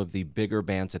some of the bigger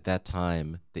bands at that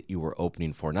time that you were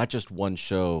opening for? Not just one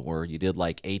show, where you did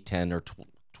like 8, 10, or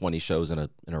 20 shows in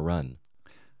a run.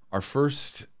 Our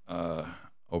first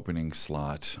opening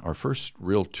slot, our first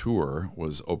real tour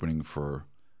was opening for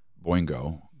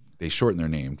Boingo. They shortened their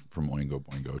name from Oingo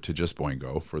Boingo to just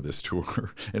Boingo for this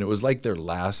tour. And it was like their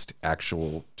last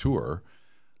actual tour.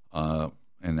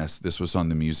 And this was on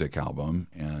the Music album.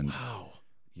 And, Wow.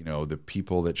 The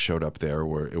people that showed up there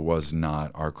it was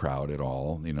not our crowd at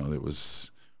all. It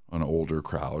was an older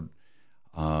crowd.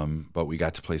 But we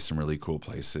got to play some really cool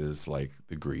places like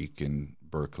the Greek in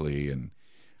Berkeley, and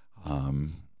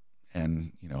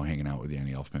hanging out with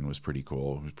Danny Elfman was pretty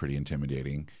cool. It was pretty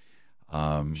intimidating.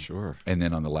 Sure. And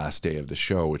then on the last day of the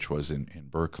show, which was in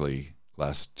Berkeley,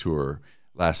 last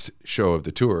show of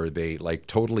the tour, they like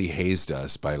totally hazed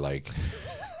us by like,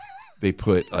 they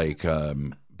put like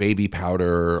baby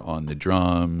powder on the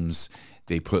drums.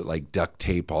 They put like duct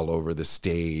tape all over the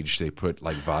stage. They put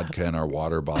like vodka in our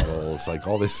water bottles, like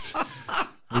all this.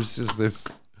 It was just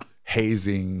this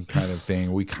hazing kind of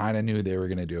thing. We kind of knew they were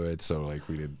going to do it. So like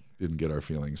we didn't get our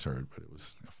feelings hurt, but it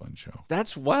was a fun show.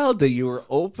 That's wild that you were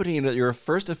opening your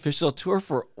first official tour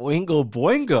for Oingo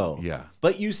Boingo. Yeah.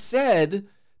 But you said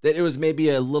that it was maybe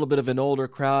a little bit of an older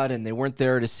crowd and they weren't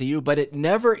there to see you, but it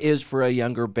never is for a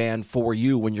younger band for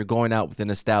you when you're going out with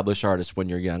an established artist when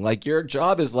you're young. Like your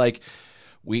job is like,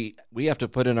 we have to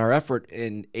put in our effort,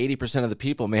 and 80% of the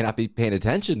people may not be paying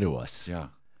attention to us.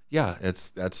 Yeah,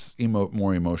 that's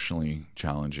more emotionally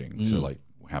challenging to like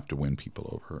have to win people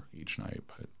over each night,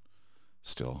 but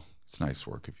still, it's nice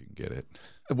work if you can get it.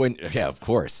 Yeah, of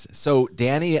course. So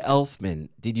Danny Elfman,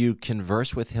 did you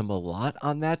converse with him a lot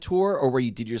on that tour, or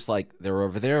did you just like, they're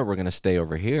over there, we're going to stay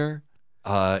over here?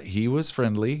 He was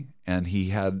friendly, and he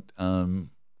had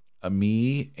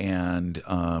me and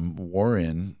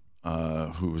Warren,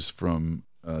 who was from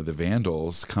the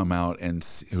Vandals, come out and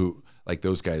who like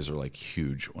those guys are like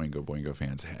huge Oingo Boingo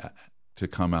fans, to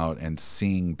come out and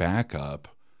sing backup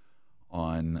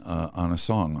on a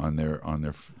song on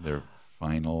their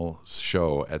final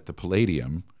show at the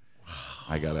Palladium. Wow.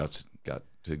 I got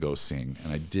to go sing,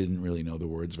 and I didn't really know the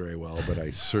words very well, but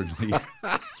I certainly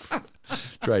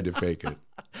tried to fake it.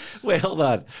 Wait, hold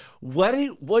on. What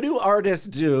do artists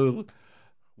do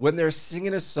when they're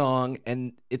singing a song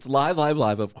and it's live,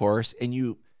 of course,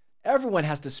 and everyone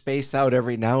has to space out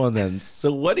every now and then.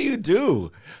 So what do you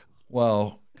do?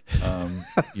 Well,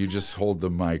 you just hold the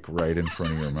mic right in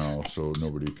front of your mouth so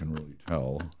nobody can really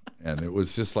tell. And it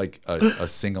was just like a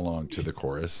sing-along to the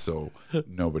chorus, so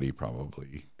nobody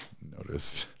probably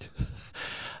noticed.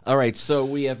 All right, so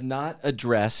we have not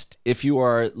addressed, if you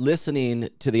are listening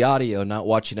to the audio, not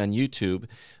watching on YouTube,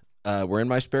 we're in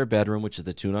my spare bedroom, which is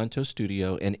the Tuna on Toast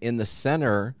studio, and in the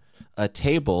center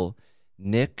table,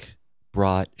 Nick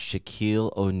brought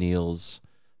Shaquille O'Neal's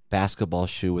basketball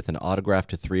shoe with an autograph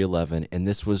to 311, and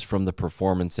this was from the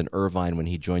performance in Irvine when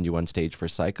he joined you on stage for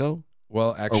Psycho?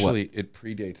 Well, actually, it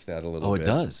predates that a little bit. Oh, it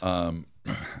does?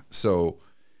 So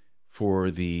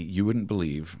for the You Wouldn't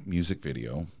Believe music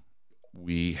video,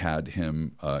 we had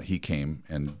him, he came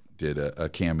and did a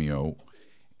cameo.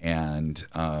 And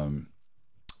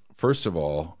first of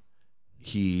all,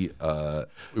 it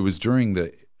was during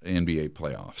the NBA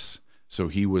playoffs. So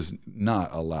he was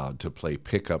not allowed to play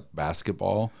pickup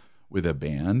basketball with a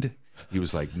band. He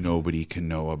was like, nobody can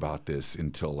know about this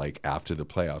until like after the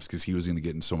playoffs, because he was going to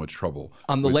get in so much trouble.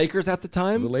 On the Lakers at the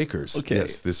time? The Lakers. Okay.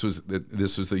 Yes, this was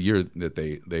the year that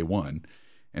they won,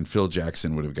 and Phil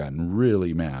Jackson would have gotten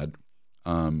really mad.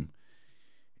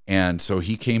 And so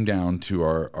he came down to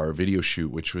our video shoot,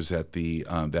 which was at the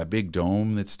that big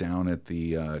dome that's down at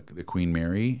the Queen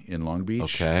Mary in Long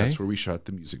Beach. Okay. That's where we shot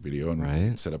the music video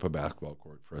and set up a basketball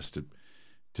court for us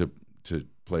to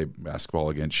play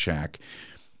basketball against Shaq.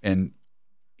 And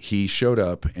he showed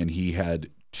up, and he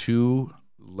had 2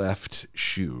 left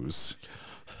shoes.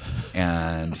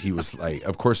 And he was like,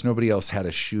 of course, nobody else had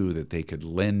a shoe that they could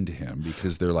lend him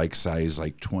because they're like size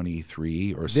like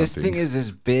 23 or something. This thing is as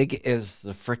big as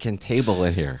the freaking table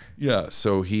in here. Yeah.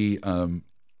 So he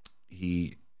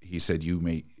said, you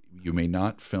may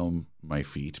not film my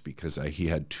feet, because he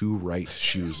had 2 right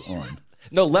shoes on.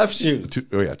 No, left shoes.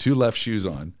 2 left shoes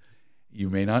on. You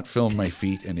may not film my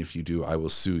feet, and if you do, I will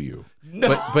sue you. No.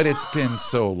 But it's been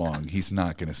so long, he's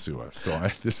not going to sue us. So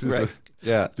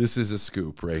this is a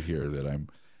scoop right here that I'm,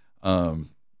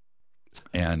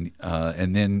 and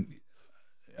then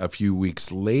a few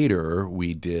weeks later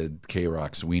we did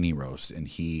K-Rock's Weenie Roast, and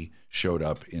he showed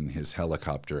up in his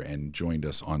helicopter and joined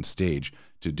us on stage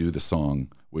to do the song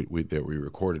that we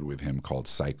recorded with him called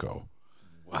Psycho.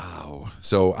 Wow.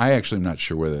 So I actually am not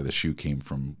sure whether the shoe came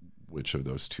from which of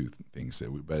those 2 things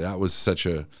but that was such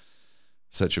a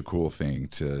cool thing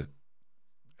to.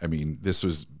 I mean, this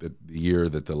was the year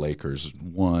that the Lakers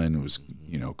won. It was,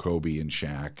 Kobe and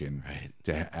Shaq, and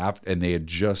and they had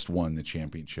just won the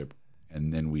championship,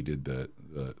 and then we did the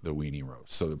Weenie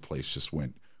Roast. So the place just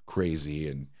went crazy,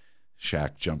 and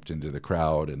Shaq jumped into the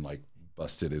crowd and like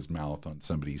busted his mouth on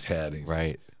somebody's head. And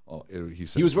right. He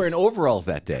said he was wearing overalls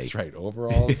that day. That's right,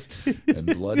 overalls and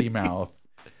bloody mouth.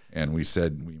 And we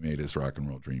said we made his rock and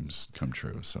roll dreams come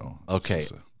true. So okay,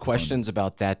 questions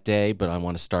about that day, but I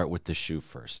want to start with the shoe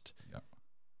first. Yeah.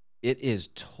 It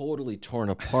is totally torn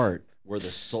apart where the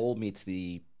sole meets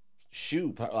the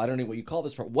shoe. I don't know what you call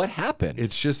this part. What happened?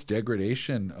 It's just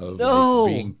degradation of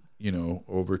being,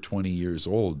 over 20 years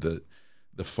old.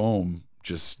 The foam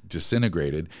just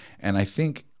disintegrated. And I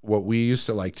think what we used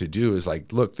to like to do is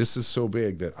like, look, this is so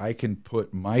big that I can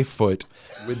put my foot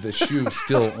with the shoe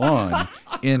still on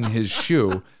in his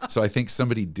shoe. So I think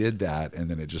somebody did that, and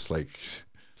then it just like,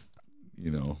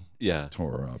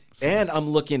 tore up. So. And I'm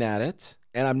looking at it,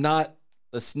 and I'm not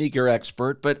a sneaker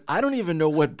expert, but I don't even know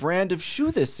what brand of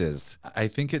shoe this is. I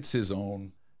think it's his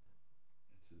own.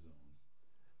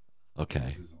 Okay.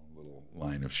 It's his own little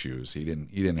line of shoes. He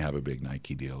didn't have a big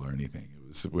Nike deal or anything.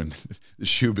 was when the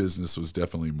shoe business was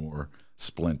definitely more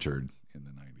splintered in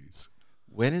the 90s.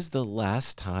 When is the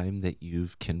last time that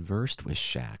you've conversed with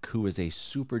Shaq, who is a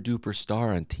super duper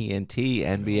star on TNT,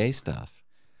 NBA stuff?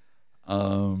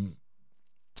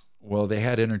 Well, they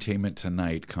had Entertainment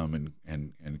Tonight come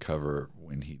and cover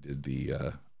when he did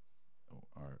the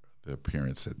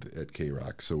appearance at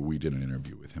K-Rock. So we did an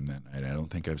interview with him that night. I don't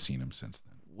think I've seen him since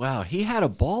then. Wow, he had a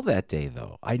ball that day,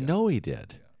 though. I know he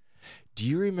did. Yeah. Do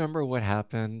you remember what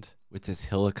happened with this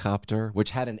helicopter,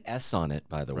 which had an S on it,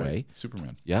 by the way?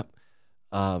 Superman. Yep.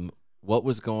 What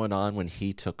was going on when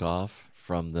he took off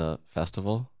from the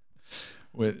festival?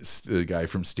 The guy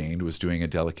from Stained was doing a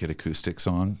Delicate Acoustic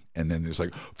song, and then there's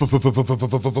like...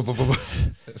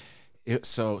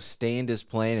 So Stained is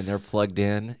playing, and they're plugged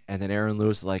in, and then Aaron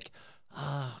Lewis is like,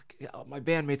 oh, my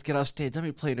bandmates get off stage. Let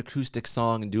me play an acoustic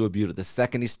song and do a beauty. The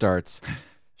second he starts,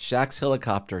 Shaq's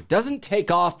helicopter doesn't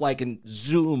take off like and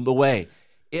zoom away.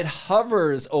 It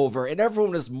hovers over, and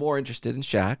everyone is more interested in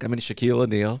Shaq. I mean, Shaquille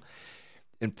O'Neal.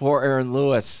 And poor Aaron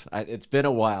Lewis, it's been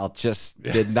a while, just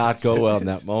did not go well in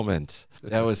that moment.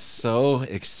 That was so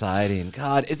exciting.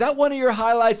 God, is that one of your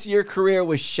highlights of your career,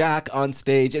 was Shaq on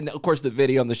stage? And, of course, the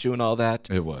video on the shoe and all that?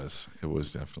 It was. It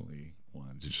was definitely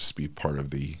one to just be part of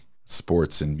the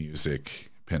sports and music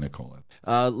pinnacle.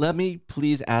 Let me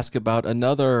please ask about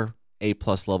another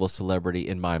A-plus level celebrity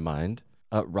in my mind,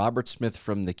 Robert Smith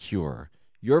from The Cure.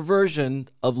 Your version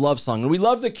of Love Song. And we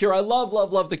love The Cure. I love,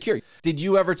 love, love The Cure. Did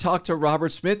you ever talk to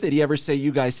Robert Smith? Did he ever say,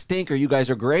 you guys stink or you guys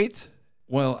are great?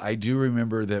 Well, I do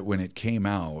remember that when it came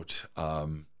out,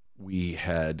 we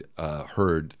had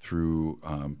heard through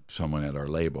someone at our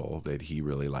label that he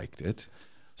really liked it.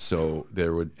 So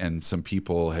and some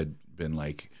people had been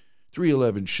like,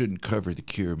 311 shouldn't cover The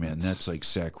Cure, man. That's like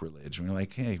sacrilege. And we're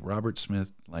like, hey, Robert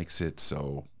Smith likes it,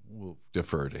 so we'll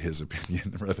defer to his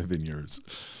opinion rather than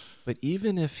yours. But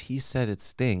even if he said it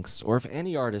stinks, or if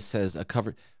any artist says a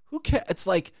cover, who cares? It's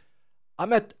like,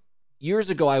 years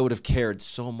ago I would have cared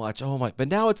so much. Oh my! But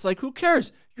now it's like, who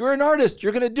cares? You're an artist.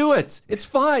 You're gonna do it. It's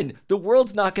fine. The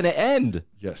world's not gonna end.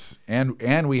 Yes, and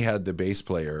we had the bass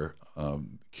player,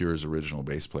 Cure's original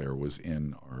bass player, was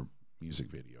in our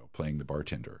music video playing the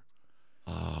bartender.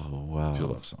 Oh wow! To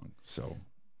Love Song. So.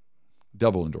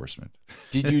 Double endorsement.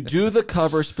 Did you do the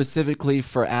cover specifically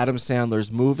for Adam Sandler's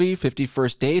movie, 50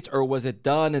 First Dates, or was it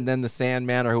done and then the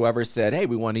Sandman or whoever said, hey,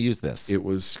 we want to use this? It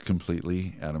was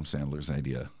completely Adam Sandler's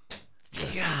idea.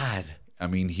 Yes. God. I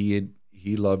mean,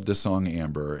 he loved the song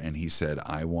Amber, and he said,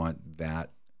 I want that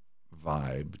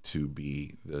vibe to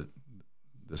be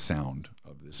the sound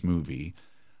of this movie.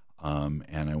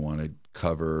 And I want to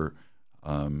cover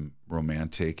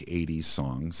romantic 80s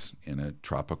songs in a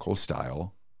tropical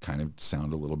style, kind of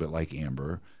sound a little bit like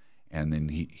Amber. And then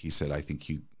he said, I think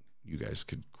you guys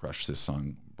could crush this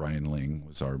song. Brian Ling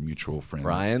was our mutual friend.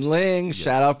 Brian Ling. Yes.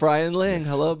 Shout out Brian Ling. Yes.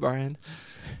 Hello, Brian.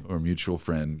 Our mutual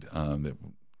friend that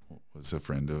was a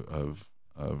friend of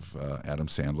Adam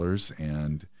Sandler's.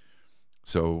 And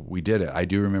so we did it. I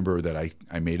do remember that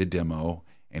I made a demo,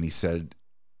 and he said,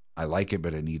 I like it,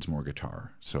 but it needs more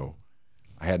guitar. So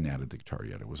I hadn't added the guitar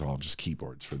yet. It was all just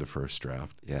keyboards for the first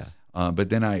draft. Yeah. But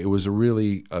then it was a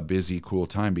really busy, cool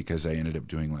time because I ended up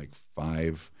doing like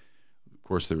 5. Of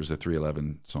course, there was a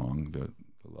 311 song, the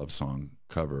Love Song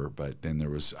cover, but then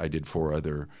I did 4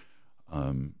 other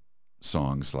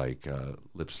songs like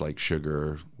Lips Like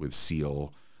Sugar with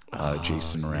Seal,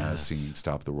 Jason Mraz singing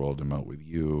Stop the World and Out With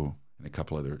You, and a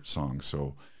couple other songs.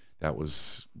 So that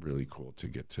was really cool to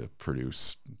get to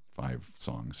produce 5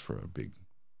 songs for a big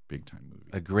time movie.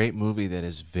 A great movie that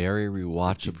is very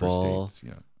rewatchable.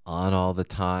 On all the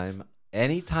time.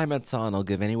 Anytime it's on, I'll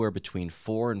give anywhere between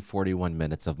 4 and 41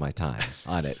 minutes of my time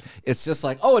on it. It's just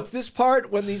like, oh, it's this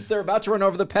part when they're about to run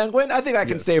over the penguin. I think I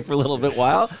can stay for a little bit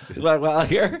while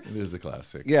here. It is a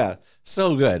classic. Yeah,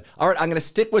 so good. All right, I'm going to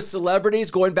stick with celebrities,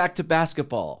 going back to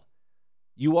basketball.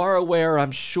 You are aware,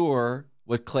 I'm sure,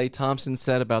 what Klay Thompson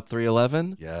said about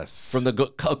 311? Yes.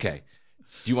 Okay.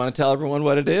 Do you want to tell everyone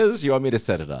what it is? You want me to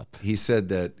set it up? He said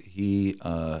that he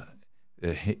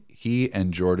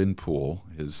and Jordan Poole,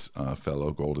 his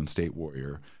fellow Golden State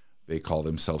Warrior, they call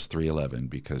themselves 311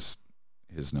 because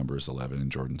his number is 11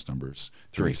 and Jordan's number is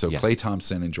 3. So Klay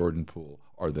Thompson and Jordan Poole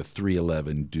are the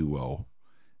 311 duo.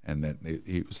 And then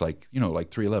he was like, like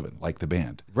 311, like the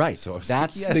band. Right. So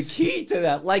that's the key to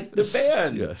that, like the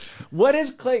band. Yes. What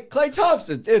is Klay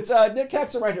Thompson? It's Nick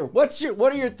Hexum right here.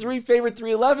 What are your 3 favorite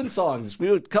 311 songs?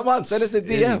 Come on, send us a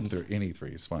DM. Any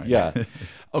 3 is fine. Yeah.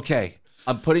 Okay.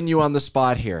 I'm putting you on the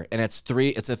spot here, and it's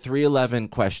a 311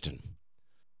 question.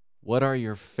 What are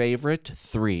your favorite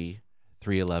 3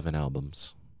 311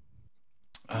 albums?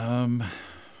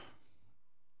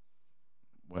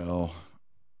 Well,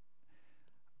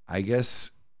 I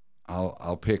guess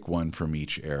I'll pick one from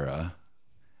each era.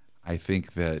 I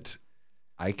think that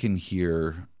I can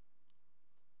hear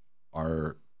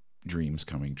our dreams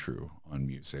coming true on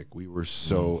music. We were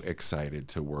so excited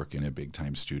to work in a big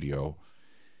time studio,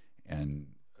 and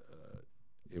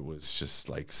it was just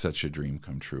like such a dream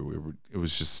come true. It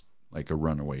was just like a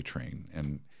runaway train,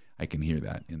 and I can hear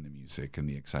that in the music and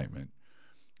the excitement.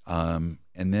 And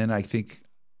then I think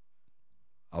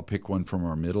I'll pick one from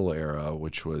our middle era,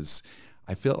 which was,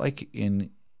 I felt like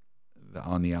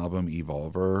on the album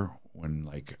Evolver, when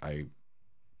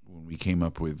we came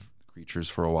up with Creatures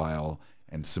for a while,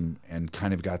 and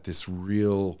kind of got this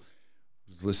real,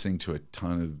 was listening to a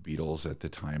ton of Beatles at the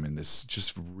time, and this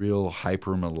just real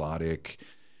hyper melodic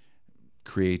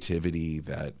creativity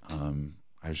that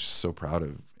I was just so proud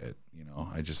of it.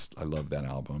 I love that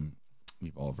album,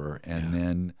 Evolver. And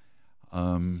then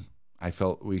I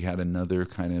felt we had another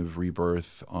kind of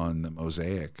rebirth on the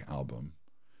Mosaic album,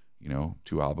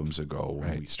 2 albums ago,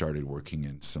 when we started working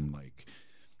in some like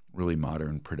really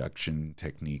modern production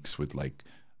techniques with like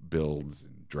builds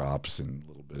and drops and a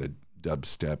little bit of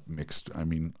dubstep mixed. I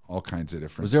mean, all kinds of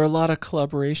different. Was there a lot of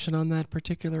collaboration on that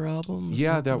particular album?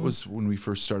 Yeah, that was when we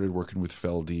first started working with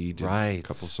Feldy. Did a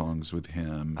couple songs with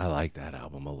him. I like that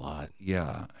album a lot.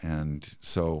 Yeah, and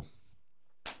so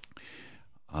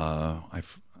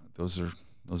those are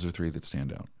 3 that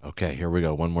stand out. Okay, here we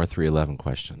go. One more 311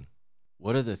 question.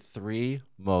 What are the 3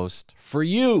 most, for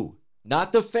you,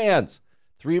 not the fans,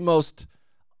 3 most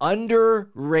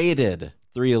underrated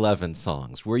 311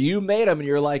 songs where you made them and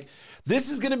you're like, this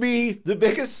is going to be the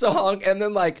biggest song, and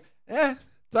then like,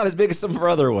 it's not as big as some of our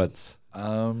other ones?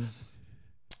 I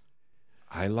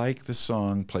like the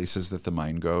song Places That the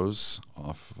Mind Goes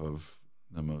off of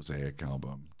the Mosaic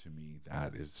album. To me,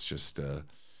 that is just a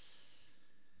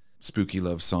spooky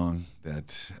love song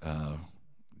that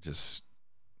just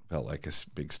felt like a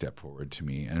big step forward to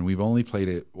me. And we've only played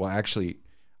it, well, actually,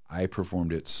 I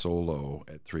performed it solo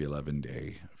at 311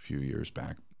 Day a few years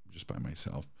back, just by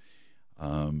myself.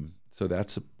 So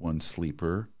that's one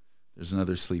sleeper. There's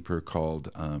another sleeper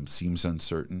called Seems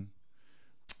Uncertain.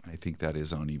 I think that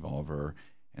is on Evolver,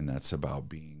 and that's about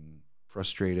being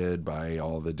frustrated by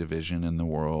all the division in the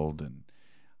world,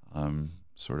 and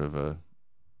sort of a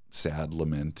sad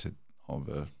lament at all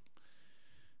the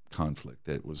conflict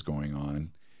that was going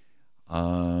on.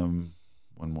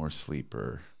 One more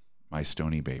sleeper, My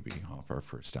Stony Baby off our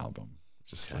first album.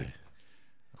 Just like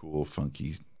cool,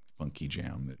 funky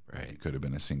jam that could have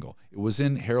been a single. It was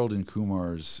in Harold and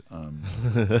Kumar's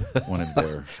one of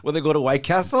their. When they go to White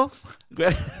Castle?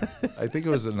 I think it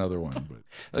was another one, but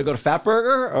They go to Fat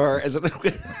Burger, or is it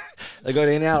they go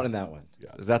to In-N-Out in that one?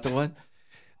 Yeah. Is that the one?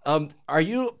 Are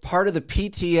you part of the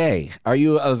PTA? Are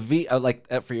you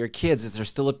for your kids? Is there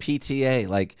still a PTA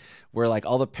like where like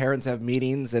all the parents have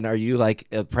meetings, and are you like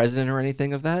a president or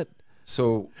anything of that?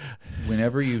 So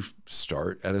whenever you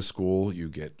start at a school, you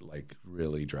get like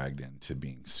really dragged into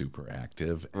being super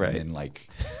active. Right. And like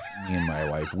me and my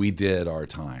wife, we did our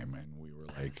time, and we were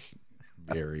like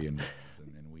very involved,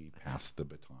 and then we passed the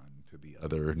baton to the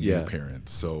other new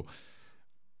parents. So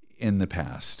in the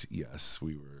past, yes,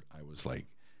 I was like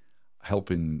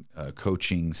helping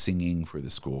coaching singing for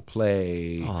the school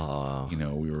play. Aww.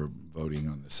 We were voting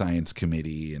on the science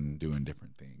committee and doing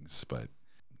different things, but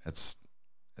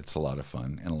it's a lot of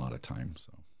fun and a lot of time.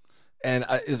 So, and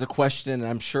is a question, and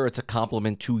I'm sure it's a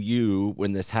compliment to you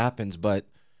when this happens, but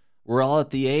we're all at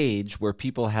the age where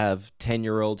people have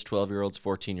 10-year-olds, 12-year-olds,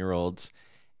 14-year-olds,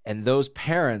 and those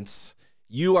parents,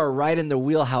 you are right in the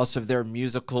wheelhouse of their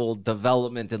musical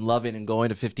development and loving and going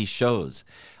to 50 shows.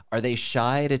 Are they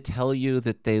shy to tell you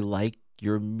that they like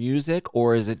your music,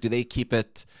 or do they keep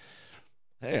it,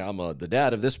 hey, I'm the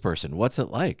dad of this person? What's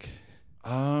it like?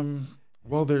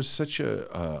 Well, there's such a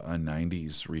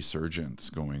 90s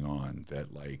resurgence going on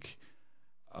that like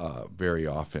very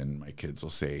often my kids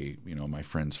will say, my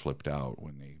friends flipped out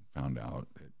when they found out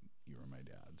that you were my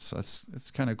dad. So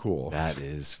it's kind of cool. That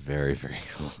is very, very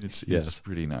cool. It's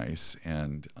pretty nice.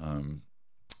 And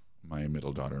my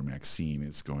middle daughter, Maxine,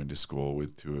 is going to school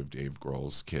with 2 of Dave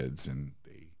Grohl's kids, and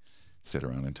they sit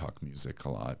around and talk music a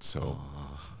lot. So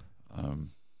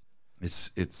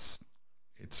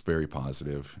it's very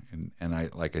positive. And I,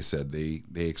 like I said, they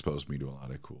exposed me to a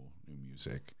lot of cool new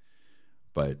music.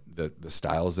 But the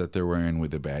styles that they're wearing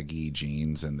with the baggy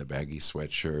jeans and the baggy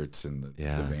sweatshirts and the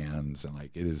Vans, and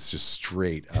like, it is just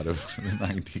straight out of the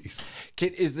 90s.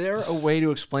 Is there a way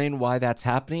to explain why that's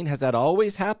happening? Has that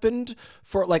always happened?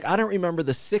 I don't remember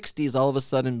the 60s all of a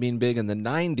sudden being big in the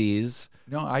 90s.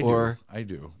 No, I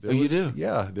do. You do?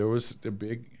 Yeah, there was a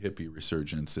big hippie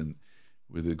resurgence, and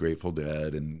with the Grateful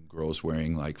Dead and girls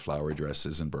wearing like flower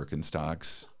dresses and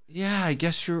Birkenstocks. Yeah, I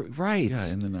guess you're right.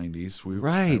 Yeah, in the 90s.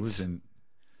 Right. I was in,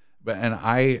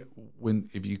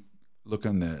 if you look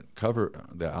on the cover,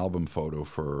 the album photo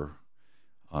for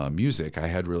music, I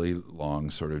had really long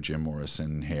sort of Jim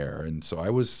Morrison hair. And so I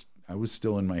was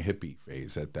still in my hippie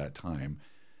phase at that time.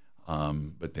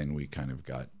 But then we kind of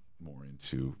got more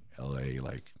into LA,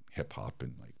 like hip hop,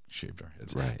 and like shaved our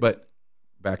heads. Right. But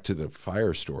back to the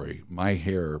fire story, my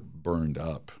hair burned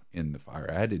up in the fire.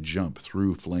 I had to jump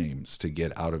through flames to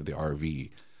get out of the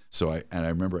RV. So I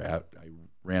remember I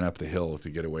ran up the hill to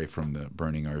get away from the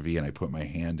burning RV, and I put my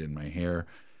hand in my hair,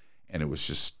 and it was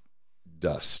just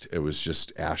dust. It was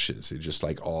just ashes. It just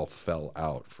like all fell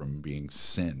out from being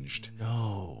singed.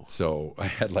 No. So I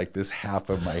had like this half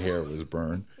of my hair was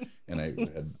burned, and I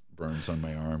had burns on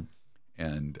my arm.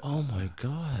 And Oh my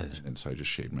God. and so I just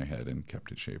shaved my head and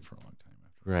kept it shaved for a long time.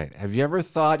 Right. Have you ever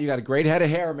thought you got a great head of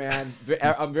hair, man?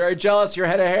 I'm very jealous of your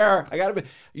head of hair.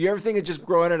 You ever think of just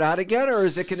growing it out again, or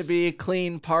is it going to be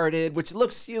clean parted, which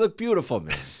you look beautiful,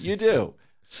 man. You do.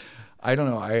 I don't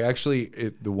know.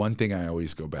 The one thing I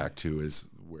always go back to is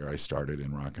where I started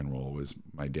in rock and roll was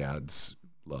my dad's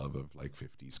love of like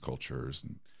 50s cultures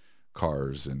and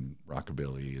cars and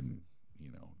rockabilly and,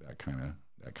 that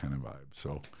kind of vibe.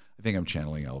 So I think I'm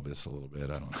channeling Elvis a little bit.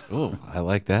 I don't know. Oh, I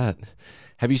like that.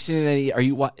 Have you seen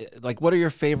any? What are your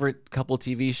favorite couple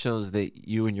TV shows that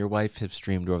you and your wife have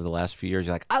streamed over the last few years?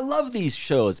 You're like, I love these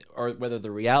shows, or whether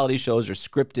they're reality shows or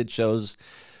scripted shows,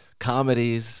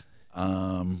 comedies.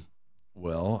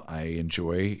 Well, I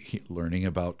enjoy learning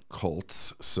about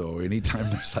cults. So anytime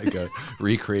there's like a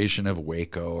recreation of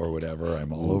Waco or whatever,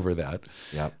 I'm all over that.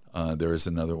 Yep.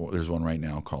 There's one right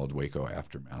now called Waco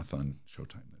Aftermath on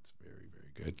Showtime. That's very,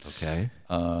 very good. Okay.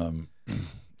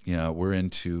 We're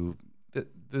into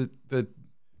the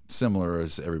similar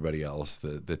as everybody else,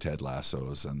 the Ted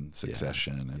Lassos and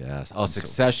Succession. Yeah. Yes.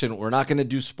 Succession. We're not going to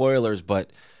do spoilers,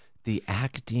 but the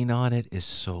acting on it is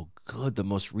so good. The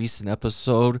most recent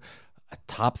episode, a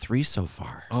top 3 so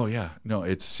far. Oh yeah, no,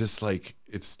 it's just like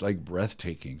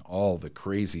breathtaking. All the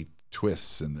crazy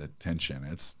twists and the tension.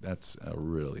 That's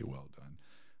really well done.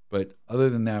 But other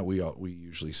than that, we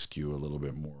usually skew a little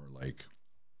bit more like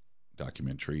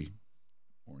documentary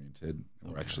oriented.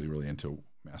 We're actually really into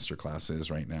master classes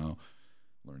right now,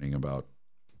 learning about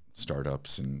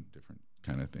startups and different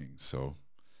kind of things. So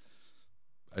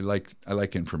I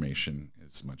like information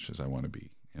as much as I want to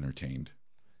be entertained.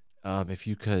 If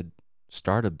you could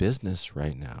start a business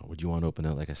right now, would you want to open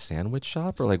up like a sandwich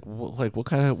shop, or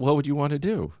what would you want to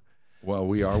do? Well,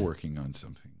 we are working on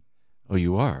something. Oh,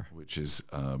 you are? Which is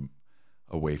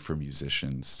a way for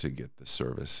musicians to get the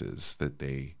services that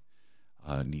they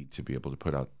need to be able to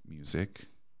put out music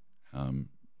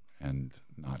and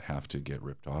not have to get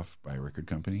ripped off by a record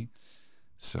company.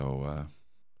 So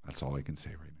that's all I can say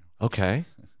right now. Okay.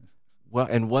 Well,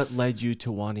 and what led you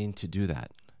to wanting to do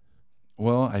that?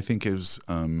 Well, I think it was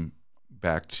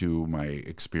back to my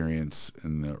experience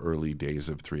in the early days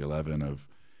of 311 of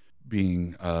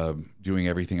being doing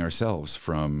everything ourselves,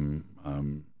 from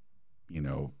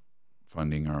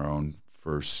funding our own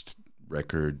first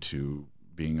record to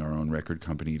being our own record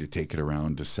company, to take it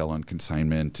around to sell on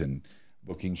consignment and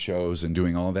booking shows and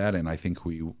doing all that. And I think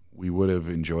we would have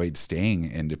enjoyed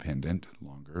staying independent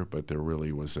longer, but there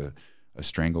really was a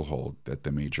stranglehold that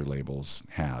the major labels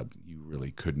had. You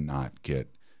really could not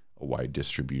get a wide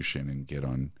distribution and get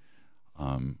on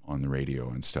the radio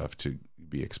and stuff to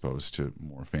be exposed to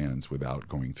more fans without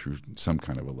going through some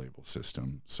kind of a label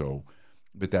system. So,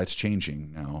 but that's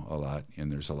changing now a lot, and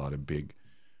there's a lot of big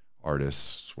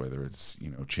artists, whether it's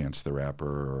Chance the Rapper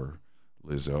or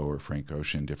Lizzo or Frank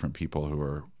Ocean, different people who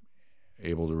are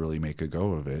able to really make a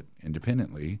go of it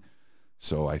independently.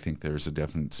 So I think there's a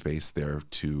definite space there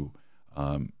to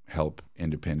help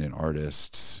independent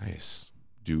artists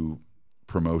do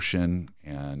promotion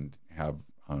and have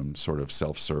sort of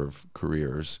self-serve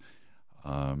careers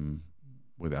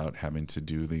without having to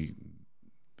do the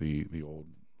old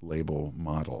label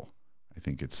model. I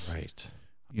think it's right.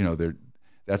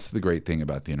 That's the great thing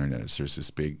about the internet, is there's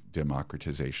this big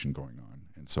democratization going on.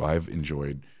 And so I've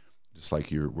enjoyed, just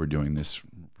like we're doing this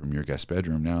from your guest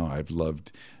bedroom now, I've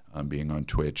loved being on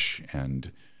Twitch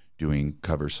and doing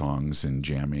cover songs and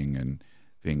jamming and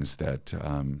things that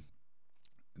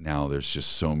now there's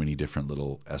just so many different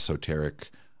little esoteric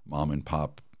mom and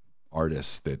pop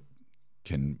artists that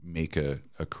can make a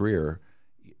career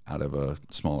out of a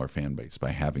smaller fan base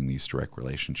by having these direct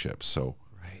relationships. So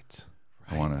right.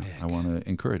 I want to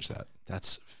encourage that.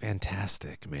 That's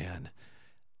fantastic, man.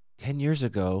 10 years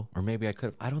ago, or maybe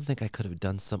I don't think I could have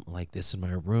done something like this in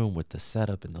my room with the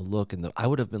setup and the look I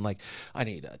would have been like, I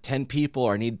need 10 people,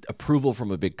 or I need approval from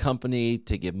a big company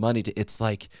to give money to. It's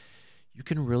like, you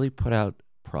can really put out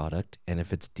product, and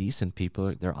if it's decent,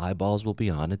 people, their eyeballs will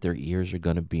be on it, their ears are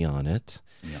going to be on it.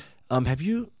 Yeah.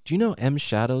 Do you know M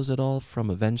Shadows at all from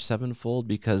Avenged Sevenfold?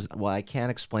 Because, well, I can't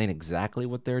explain exactly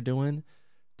what they're doing.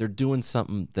 They're doing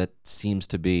something that seems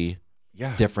to be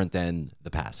different than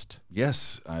the past.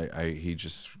 Yes, he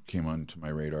just came onto my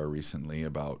radar recently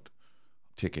about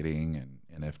ticketing and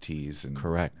NFTs and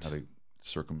Correct. how to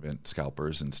circumvent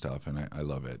scalpers and stuff, and I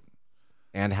love it.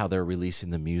 And how they're releasing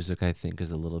the music, I think,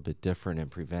 is a little bit different,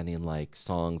 and preventing like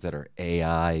songs that are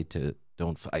AI to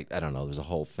I don't know. There's a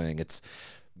whole thing. It's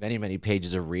many, many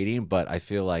pages of reading, but I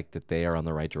feel like that they are on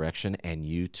the right direction, and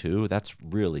you too. That's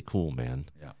really cool, man.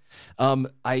 Yeah.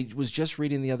 I was just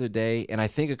reading the other day, and I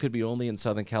think it could be only in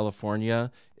Southern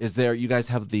California. You guys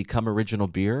have the Come Original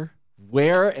beer?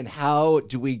 Where and how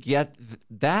do we get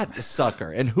that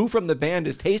sucker? And who from the band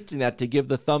is tasting that to give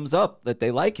the thumbs up that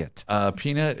they like it?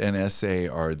 Peanut and SA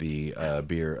are the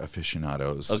beer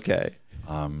aficionados. Okay.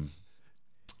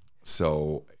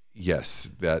 So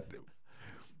yes, that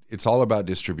it's all about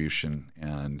distribution,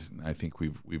 and I think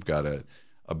we've got a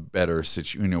better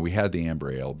situation. We had the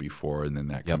Amber Ale before, and then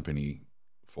that company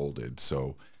folded.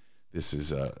 So this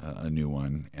is a new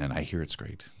one, and I hear it's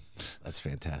great. That's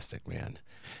fantastic, man.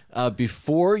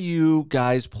 Before you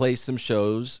guys play some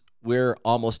shows, we're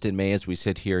almost in May as we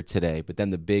sit here today, but then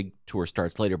the big tour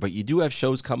starts later. But you do have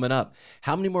shows coming up.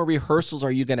 How many more rehearsals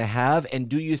are you going to have? And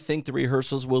do you think the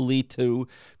rehearsals will lead to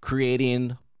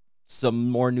creating some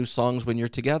more new songs when you're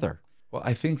together? Well,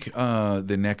 I think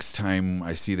the next time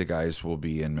I see the guys will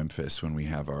be in Memphis when we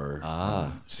have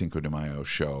our Cinco de Mayo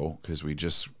show, because we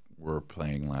just were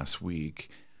playing last week.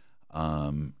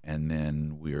 And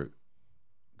then we're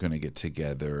going to get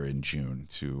together in June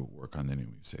to work on the new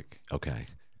music. Okay.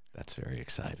 That's very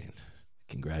exciting.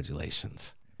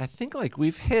 Congratulations. I think like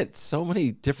we've hit so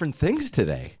many different things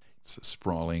today. It's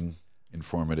sprawling,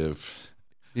 informative.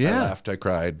 Yeah. I laughed, I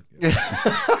cried.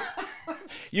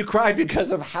 You cried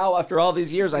because of how, after all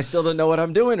these years, I still don't know what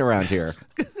I'm doing around here.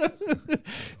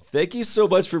 Thank you so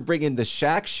much for bringing the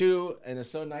Shaq shoe, and it's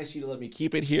so nice of you to let me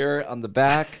keep it here on the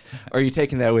back. Or are you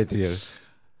taking that with you?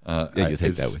 Yeah, you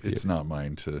take that with you. It's not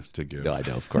mine to give. No, I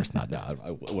know, of course not. No,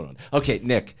 I won't. Okay,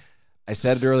 Nick, I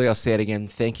said it earlier, I'll say it again.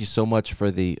 Thank you so much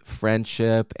for the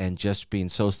friendship and just being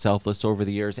so selfless over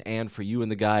the years. And for you and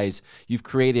the guys, you've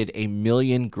created a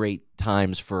million great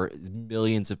times for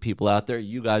millions of people out there.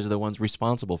 You guys are the ones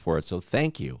responsible for it. So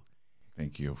thank you.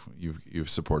 Thank you. You've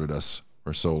supported us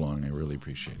for so long. I really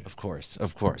appreciate it. Of course,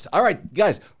 of course. All right,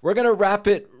 guys, we're going to wrap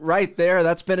it right there.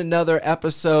 That's been another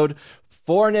episode.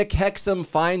 For Nick Hexum,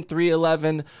 Fine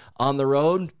 311 on the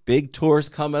road. Big tours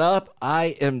coming up.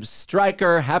 I am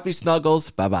Stryker. Happy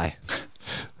Snuggles. Bye-bye.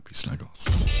 Happy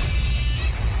Snuggles.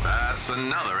 That's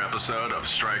another episode of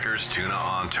Stryker's Tuna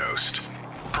on Toast.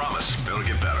 Promise it'll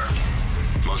get better.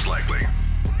 Most likely.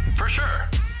 For sure.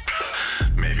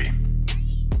 Maybe.